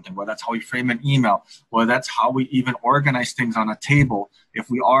market something, whether that's how we frame an email, whether that's how we even organize things on a table. If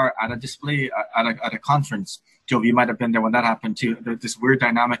we are at a display, at a conference, Jovi, you might have been there when that happened too. There's this weird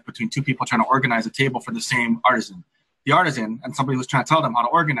dynamic between two people trying to organize a table for the same artisan. The artisan and somebody was trying to tell them how to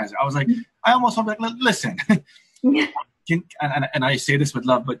organize it. I was like, I almost was like, listen. And I say this with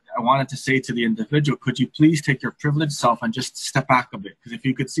love, but I wanted to say to the individual, could you please take your privileged self and just step back a bit? Because if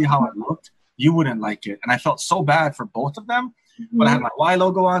you could see how it looked, you wouldn't like it. And I felt so bad for both of them. But I had my Y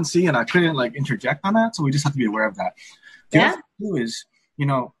logo on, and I couldn't interject on that. So we just have to be aware of that. The other thing too is,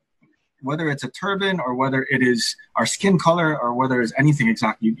 whether it's a turban or whether it is our skin color or whether it's anything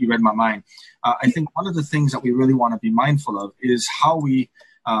exactly, you read my mind. I think one of the things that we really want to be mindful of is how we,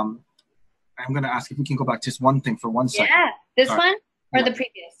 I'm going to ask if we can go back to just one thing for 1 second. Yeah, this one or the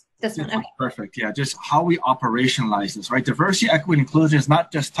previous? This one. Okay. Perfect. Yeah, just how we operationalize this, right? Diversity, equity, inclusion is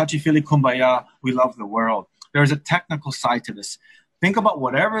not just touchy-feely kumbaya, we love the world. There's a technical side to this. Think about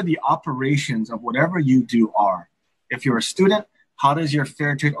whatever the operations of whatever you do are. If you're a student, how does your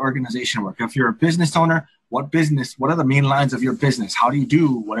fair trade organization work? If you're a business owner, what are the main lines of your business? How do you do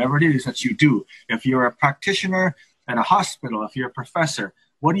whatever it is that you do? If you're a practitioner at a hospital, if you're a professor,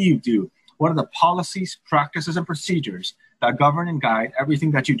 what do you do? What are the policies, practices, and procedures that govern and guide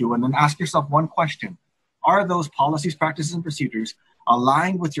everything that you do? And then ask yourself one question. Are those policies, practices, and procedures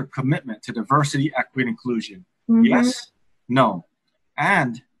aligned with your commitment to diversity, equity, and inclusion? Yes? No?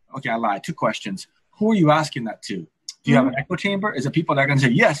 And, okay, I lied. 2 questions. Who are you asking that to? Do you have an echo chamber? Is it people that are going to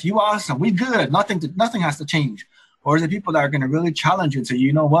say, yes, you awesome, we good, nothing has to change? Or is it people that are going to really challenge you and say,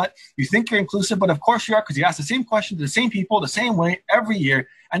 you know what, you think you're inclusive, but of course you are, because you ask the same question to the same people the same way every year,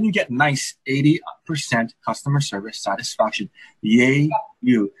 and you get nice 80% customer service satisfaction. Yay,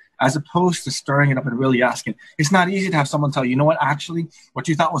 you. As opposed to stirring it up and really asking. It's not easy to have someone tell you, you know what, actually, what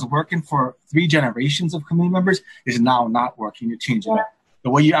you thought was working for 3 generations of community members is now not working. You change it up.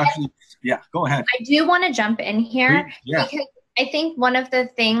 The way you actually, go ahead. I do want to jump in here because I think one of the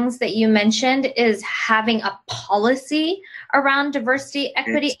things that you mentioned is having a policy around diversity,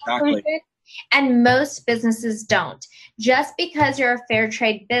 equity, inclusion, and most businesses don't. Just because you're a fair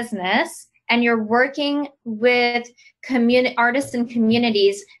trade business and you're working with artists and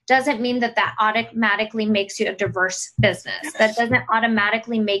communities doesn't mean that automatically makes you a diverse business. That doesn't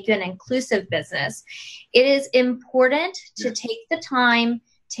automatically make you an inclusive business. It is important to take the time,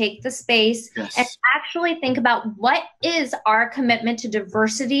 take the space, and actually think about what is our commitment to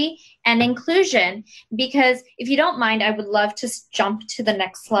diversity and inclusion. Because if you don't mind, I would love to jump to the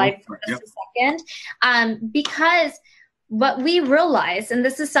next slide for just a second. Because what we realize, and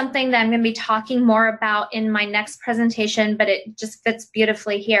this is something that I'm going to be talking more about in my next presentation, but it just fits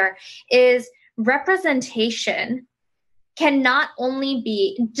beautifully here, is representation cannot only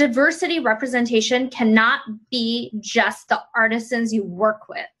be, diversity representation cannot be just the artisans you work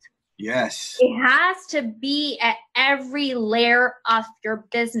with. Yes. It has to be at every layer of your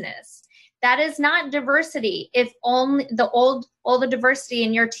business. That is not diversity if only all the diversity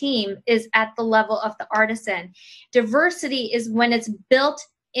in your team is at the level of the artisan. Diversity is when it's built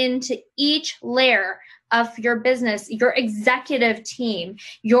into each layer of your business, your executive team,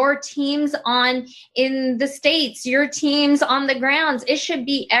 your teams in the States, your teams on the grounds. It should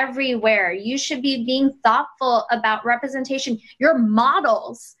be everywhere. You should be being thoughtful about representation. Your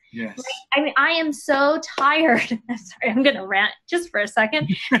models. Yes. Right? I mean, I am so tired. I'm sorry, I'm going to rant just for a second.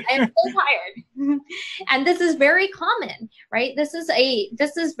 I am so tired. And this is very common, right? This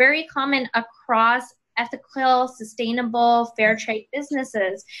is very common across ethical, sustainable, fair trade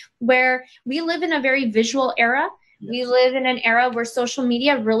businesses, where we live in a very visual era. Yes. We live in an era where social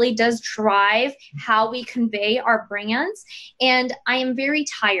media really does drive how we convey our brands. And I am very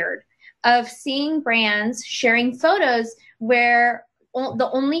tired of seeing brands sharing photos where the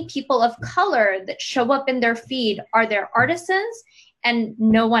only people of color that show up in their feed are their artisans and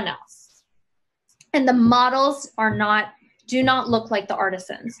no one else. And the models do not look like the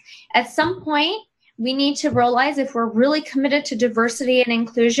artisans. At some point, we need to realize, if we're really committed to diversity and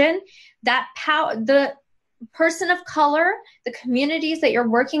inclusion, that the person of color, the communities that you're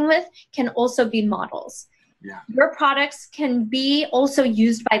working with, can also be models. Yeah. Your products can be also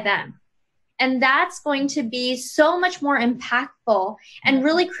used by them. And that's going to be so much more impactful, and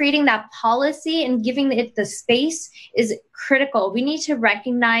really creating that policy and giving it the space is critical. We need to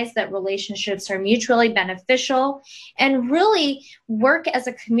recognize that relationships are mutually beneficial and really work as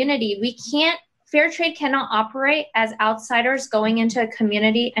a community. Fair trade cannot operate as outsiders going into a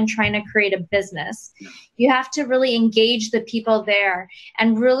community and trying to create a business. You have to really engage the people there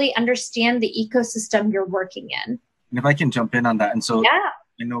and really understand the ecosystem you're working in. And if I can jump in on that. And so yeah.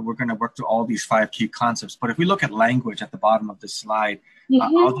 I know we're going to work through all these 5 key concepts, but if we look at language at the bottom of this slide,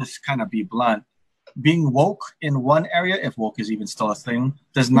 I'll just kind of be blunt. Being woke in one area, if woke is even still a thing,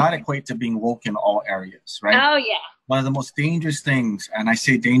 does not equate to being woke in all areas, right? Oh, yeah. One of the most dangerous things, and I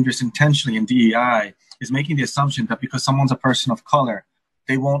say dangerous intentionally in DEI, is making the assumption that because someone's a person of color,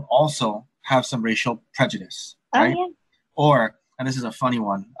 they won't also have some racial prejudice, right? Yeah. Or, and this is a funny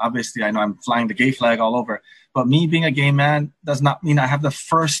one, obviously I know I'm flying the gay flag all over, but me being a gay man does not mean I have the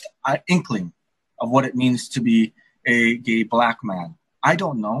first inkling of what it means to be a gay black man. I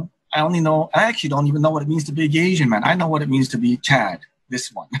don't know. I actually don't even know what it means to be a gay Asian man. I know what it means to be Chad,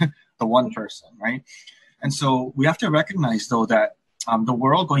 this one, the one person, right? And so we have to recognize, though, that the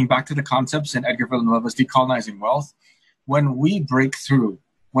world, going back to the concepts in Edgar Villanueva's Decolonizing Wealth, when we break through,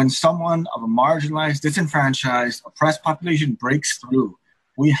 when someone of a marginalized, disenfranchised, oppressed population breaks through,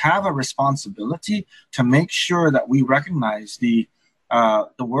 we have a responsibility to make sure that we recognize the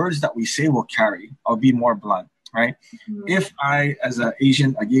words that we say will carry. I'll be more blunt, right? Mm-hmm. If I, as an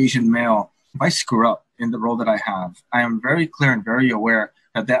Asian male, if I screw up in the role that I have, I am very clear and very aware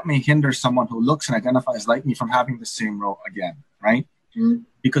that may hinder someone who looks and identifies like me from having the same role again, right? Mm-hmm.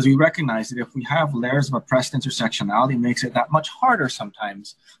 Because we recognize that if we have layers of oppressed intersectionality, it makes it that much harder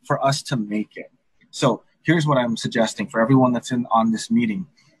sometimes for us to make it. So here's what I'm suggesting for everyone that's in this meeting.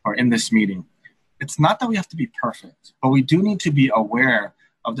 It's not that we have to be perfect, but we do need to be aware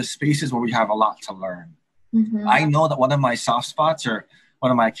of the spaces where we have a lot to learn. Mm-hmm. I know that one of my soft spots or one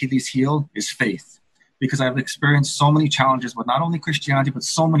of my Achilles heel is faith, because I've experienced so many challenges with not only Christianity, but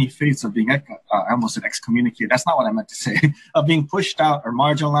so many faiths of being, I almost said excommunicated. That's not what I meant to say, of being pushed out or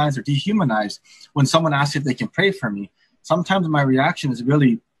marginalized or dehumanized. When someone asks if they can pray for me, sometimes my reaction is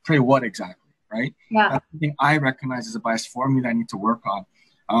really, pray what exactly, right? Yeah. That's something I recognize as a bias for me that I need to work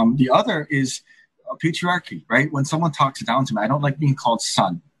on. The other is patriarchy, right? When someone talks down to me, I don't like being called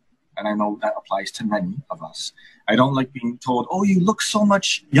son. And I know that applies to many of us. I don't like being told, oh, you look so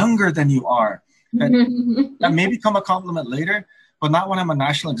much younger than you are. That may become a compliment later, but not when I'm a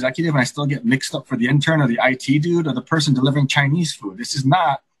national executive and I still get mixed up for the intern or the IT dude or the person delivering Chinese food. This is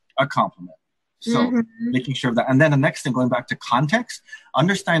not a compliment. So making sure of that. And then the next thing, going back to context,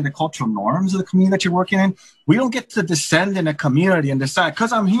 understand the cultural norms of the community that you're working in. We don't get to descend in a community and decide,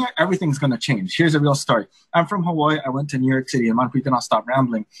 because I'm here, everything's going to change. Here's a real story. I'm from Hawaii. I went to New York City, and Manpreet, and I'll stop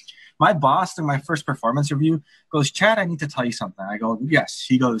rambling. My boss, in my first performance review, goes, Chad, I need to tell you something. I go, yes.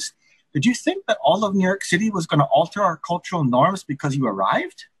 He goes, did you think that all of New York City was going to alter our cultural norms because you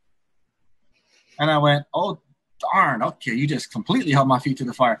arrived? And I went, oh, darn, okay, you just completely held my feet to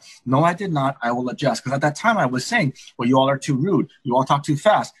the fire. No, I did not. I will adjust. Because at that time I was saying, well, you all are too rude. You all talk too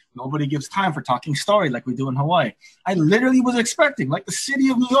fast. Nobody gives time for talking story like we do in Hawaii. I literally was expecting, like, the city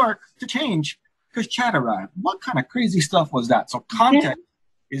of New York to change because chat arrived. What kind of crazy stuff was that? So context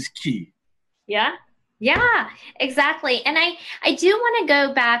is key. Yeah. Yeah, exactly. And I do want to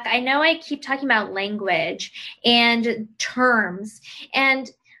go back. I know I keep talking about language and terms. And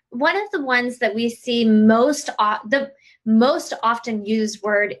one of the ones that we see the most often used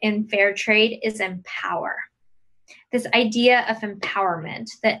word in fair trade is empower. This idea of empowerment,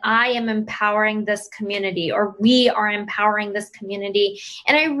 that I am empowering this community, or we are empowering this community.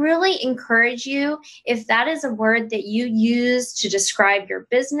 And I really encourage you, if that is a word that you use to describe your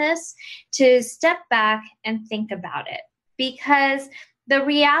business, to step back and think about it. Because the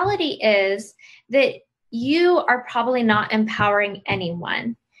reality is that you are probably not empowering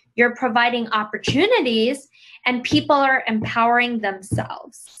anyone. You're providing opportunities, and people are empowering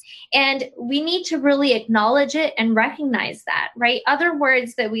themselves. And we need to really acknowledge it and recognize that, right? Other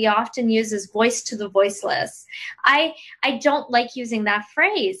words that we often use is voice to the voiceless. I don't like using that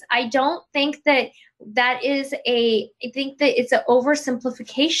phrase. I don't think that I think that it's an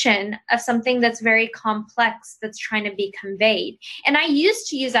oversimplification of something that's very complex that's trying to be conveyed. And I used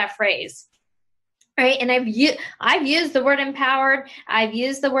to use that phrase. Right. And I've used the word empowered. I've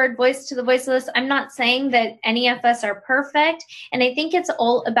used the word voice to the voiceless. I'm not saying that any of us are perfect. And I think it's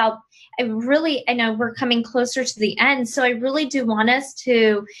all about, I know we're coming closer to the end. So I really do want us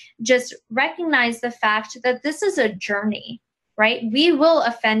to just recognize the fact that this is a journey, right? We will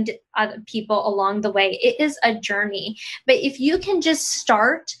offend other people along the way. It is a journey. But if you can just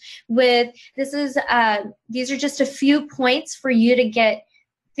start with, these are just a few points for you to get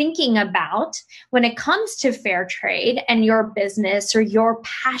thinking about when it comes to fair trade and your business or your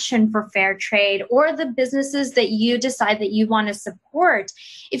passion for fair trade or the businesses that you decide that you want to support.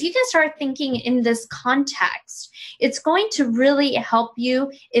 If you can start thinking in this context, it's going to really help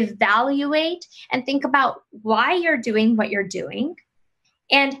you evaluate and think about why you're doing what you're doing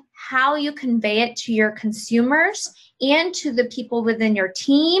and how you convey it to your consumers and to the people within your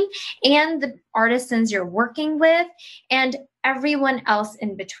team and the artisans you're working with and everyone else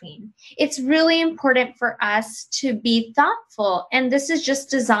in between. It's really important for us to be thoughtful, and this is just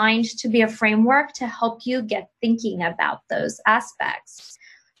designed to be a framework to help you get thinking about those aspects.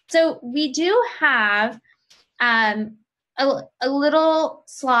 So we do have a little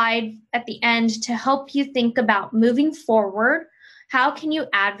slide at the end to help you think about moving forward. How can you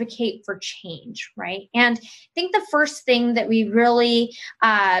advocate for change, right? And I think the first thing that we really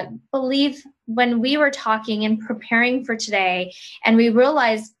believe when we were talking and preparing for today, and we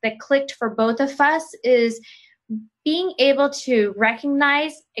realized that clicked for both of us, is being able to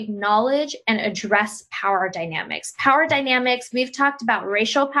recognize, acknowledge, and address power dynamics. Power dynamics, we've talked about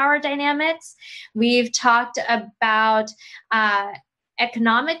racial power dynamics. We've talked about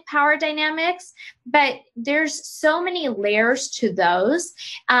economic power dynamics, but there's so many layers to those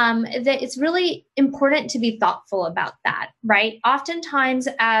that it's really important to be thoughtful about that, right? Oftentimes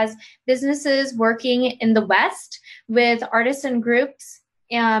as businesses working in the West with artisan groups,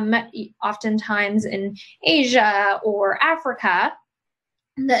 oftentimes in Asia or Africa,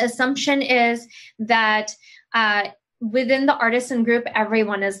 the assumption is that within the artisan group,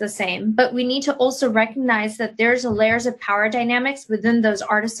 everyone is the same. But we need to also recognize that there's layers of power dynamics within those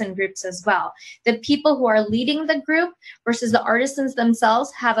artisan groups as well. The people who are leading the group versus the artisans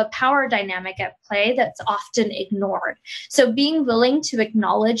themselves have a power dynamic at play that's often ignored. So being willing to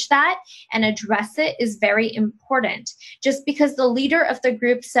acknowledge that and address it is very important. Just because the leader of the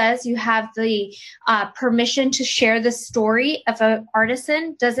group says you have the permission to share the story of an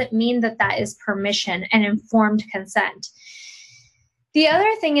artisan doesn't mean that that is permission and informed consent. The other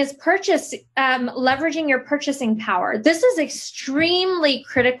thing is leveraging your purchasing power. This is extremely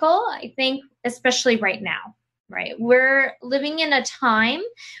critical, I think, especially right now, right? We're living in a time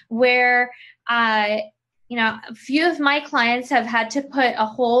where, a few of my clients have had to put a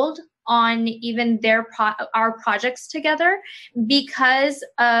hold on even our projects together because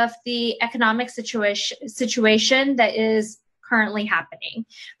of the economic situation that is currently happening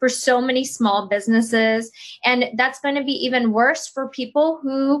for so many small businesses. And that's going to be even worse for people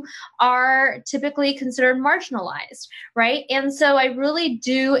who are typically considered marginalized, right? And so I really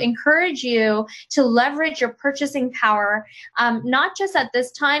do encourage you to leverage your purchasing power, not just at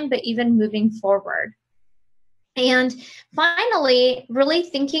this time, but even moving forward. And finally, really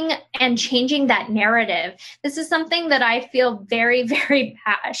thinking and changing that narrative. This is something that I feel very, very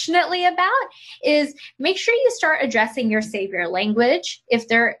passionately about, is make sure you start addressing your savior language.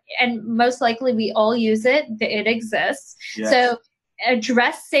 And most likely we all use it, it exists. Yes. So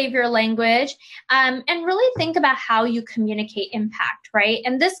address savior language, and really think about how you communicate impact, right?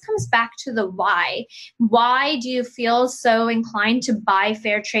 And this comes back to the why. Why do you feel so inclined to buy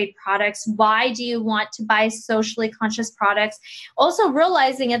fair trade products? Why do you want to buy socially conscious products? Also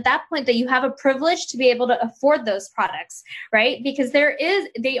realizing at that point that you have a privilege to be able to afford those products, right? Because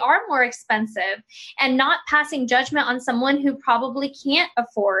they are more expensive, and not passing judgment on someone who probably can't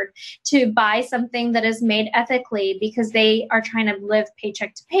afford to buy something that is made ethically because they are trying to live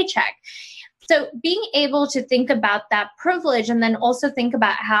paycheck to paycheck. So being able to think about that privilege, and then also think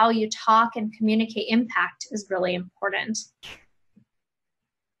about how you talk and communicate impact, is really important.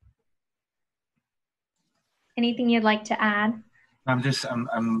 Anything you'd like to add?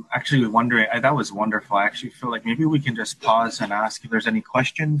 I'm actually wondering, that was wonderful. I actually feel like maybe we can just pause and ask if there's any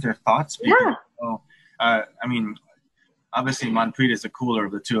questions or thoughts. Because, I mean, obviously Manpreet is the cooler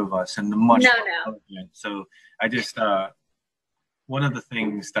of the two of us, and the much more intelligent. So I just, one of the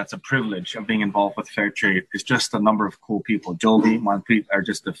things that's a privilege of being involved with fair trade is just the number of cool people. Jovi, Manpreet are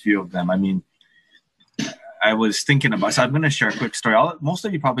just a few of them. I mean, I was thinking about, so I'm going to share a quick story. Most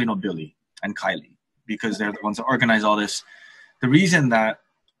of you probably know Billy and Kylie, because they're the ones that organize all this. The reason that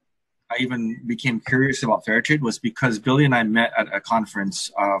I even became curious about fair trade was because Billy and I met at a conference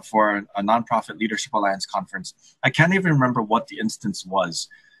for a nonprofit leadership alliance conference. I can't even remember what the instance was.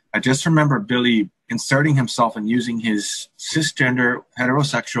 I just remember Billy inserting himself and using his cisgender,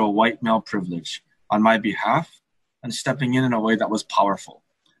 heterosexual, white male privilege on my behalf and stepping in a way that was powerful.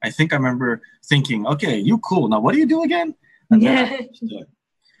 I think I remember thinking, okay, you cool. Now, what do you do again?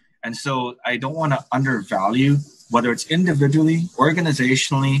 And so I don't want to undervalue, whether it's individually,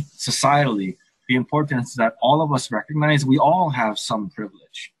 organizationally, societally, the importance that all of us recognize we all have some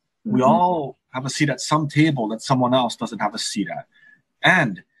privilege. Mm-hmm. We all have a seat at some table that someone else doesn't have a seat at.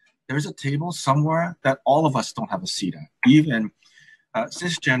 And there's a table somewhere that all of us don't have a seat at. Even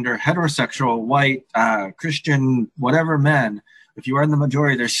cisgender, heterosexual, white, Christian, whatever men, if you are in the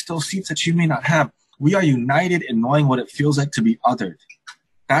majority, there's still seats that you may not have. We are united in knowing what it feels like to be othered.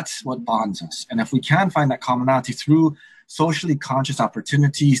 That's what bonds us. And if we can find that commonality through socially conscious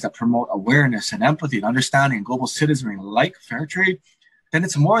opportunities that promote awareness and empathy and understanding and global citizenry like fair trade, then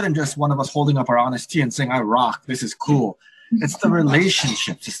it's more than just one of us holding up our honesty and saying, I rock, this is cool. It's the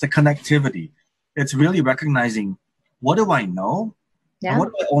relationships, it's the connectivity. It's really recognizing, what do I know? Yeah. And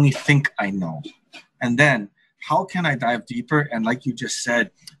what do I only think I know? And then how can I dive deeper? And like you just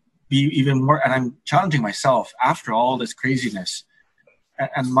said, be even more, and I'm challenging myself after all this craziness.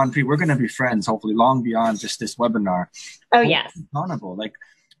 And Manpreet, we're going to be friends, hopefully long beyond just this webinar. Oh, yes. Accountable. Like,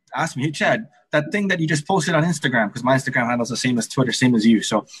 ask me, hey, Chad, that thing that you just posted on Instagram, because my Instagram handle is the same as Twitter, same as you.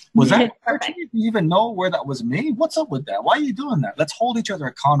 So was that, do you even know where that was made? What's up with that? Why are you doing that? Let's hold each other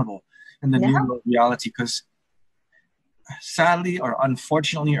accountable in the new reality, because sadly or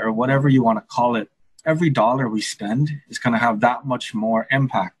unfortunately or whatever you want to call it, every dollar we spend is going to have that much more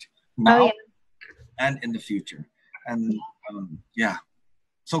impact now and in the future. And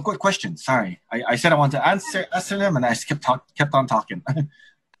So quick question. Sorry. I said I wanted to answer them, and I kept on talking.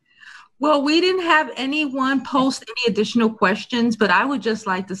 Well, we didn't have anyone post any additional questions, but I would just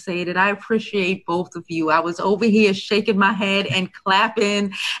like to say that I appreciate both of you. I was over here shaking my head and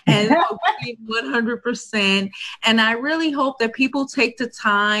clapping and 100%. And I really hope that people take the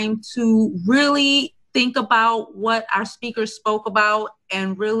time to really think about what our speakers spoke about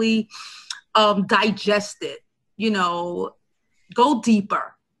and really digest it, go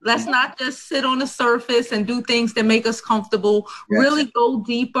deeper. Let's not just sit on the surface and do things that make us comfortable. Yes. Really go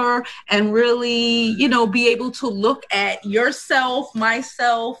deeper and really, be able to look at yourself,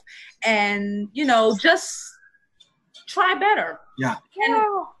 myself, and, just try better. Yeah.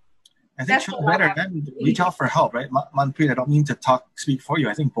 I think try better and reach out for help, right? Manpreet, I don't mean to speak for you.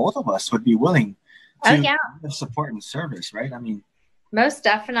 I think both of us would be willing to give support and service, right? I mean, most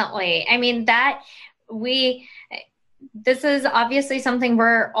definitely. I mean, this is obviously something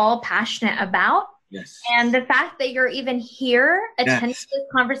we're all passionate about. Yes. And the fact that you're even here attending this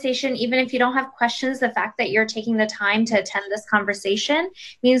conversation, even if you don't have questions, the fact that you're taking the time to attend this conversation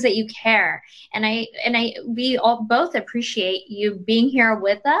means that you care. And we all both appreciate you being here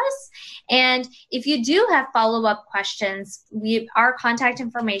with us. And if you do have follow-up questions, our contact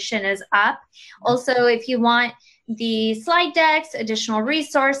information is up. Also, if you want the slide decks, additional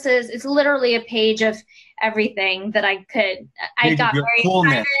resources, it's literally a page of everything that I got very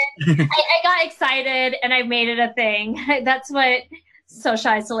excited. I got excited and I made it a thing. That's what social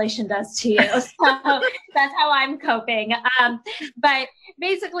isolation does to you. So that's how I'm coping. But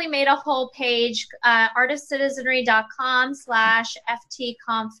basically made a whole page,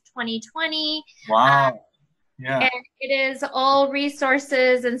 artistcitizenry.com/FTconf2020. Wow. Yeah. And it is all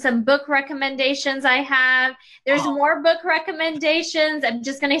resources and some book recommendations I have. There's more book recommendations. I'm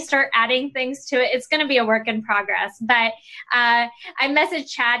just going to start adding things to it. It's going to be a work in progress. But I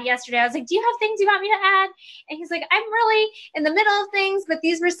messaged Chad yesterday. I was like, do you have things you want me to add? And he's like, I'm really in the middle of things, but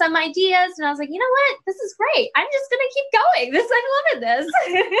these were some ideas. And I was like, you know what? This is great. I'm just going to keep going. I'm loving this.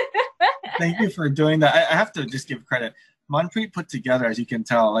 Thank you for doing that. I have to just give credit. Manpreet put together, as you can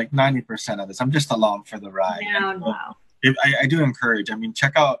tell, like 90% of this. I'm just along for the ride. No. I do encourage. I mean,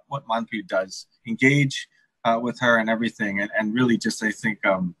 check out what Manpreet does. Engage with her and everything. And really just, I think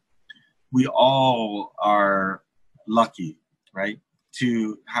we all are lucky, right,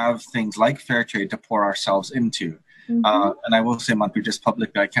 to have things like fair trade to pour ourselves into. Mm-hmm. And I will say, Manpreet, just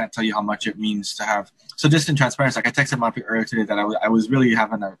publicly, I can't tell you how much it means to have. So just in transparency, like I texted Manpreet earlier today that I was really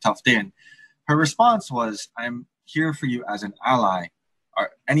having a tough day. And her response was, I'm here for you as an ally or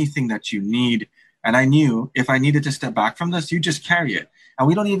anything that you need. And I knew if I needed to step back from this, you just carry it. And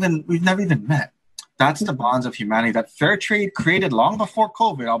we've never even met. That's the bonds of humanity that fair trade created long before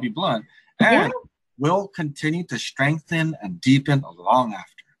COVID, I'll be blunt, and will continue to strengthen and deepen long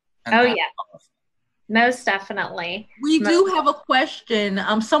after. And powerful. Most definitely. We do have a question.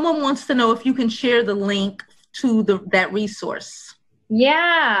 Someone wants to know if you can share the link to that resource.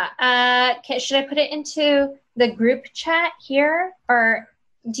 Yeah. Should I put it into the group chat here, or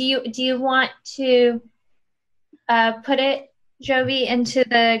do you want to put it, Jovi, into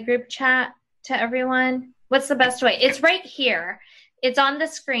the group chat to everyone? What's the best way? It's right here. It's on the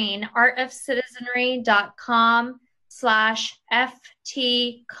screen.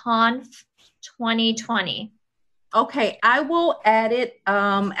 artofcitizenry.com/FTconf2020. Okay, I will add it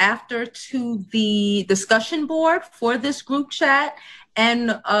after to the discussion board for this group chat.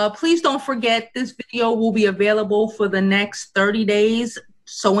 And please don't forget, this video will be available for the next 30 days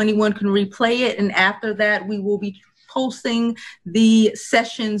so anyone can replay it. And after that, we will be posting the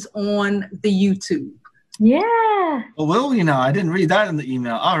sessions on the YouTube. Yeah. Well, will we now? I didn't read that in the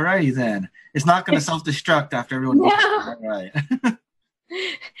email. All righty then. It's not going to self-destruct after everyone. No. All right.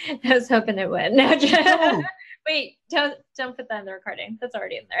 I was hoping it would. No. Wait, don't put that in the recording. That's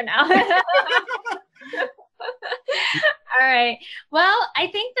already in there now. All right. Well, I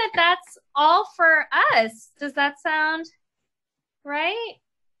think that's all for us. Does that sound right?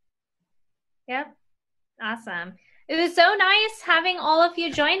 Yep. Awesome. It was so nice having all of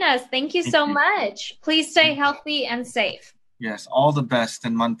you join us. Thank you so much. Please stay healthy and safe. Yes, all the best.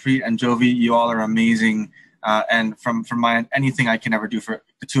 And Manpreet and Jovi, you all are amazing. And from my end, anything I can ever do for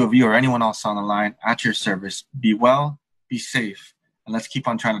the two of you or anyone else on the line, at your service. Be well, be safe, and let's keep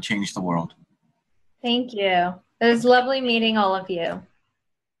on trying to change the world. Thank you. It was lovely meeting all of you.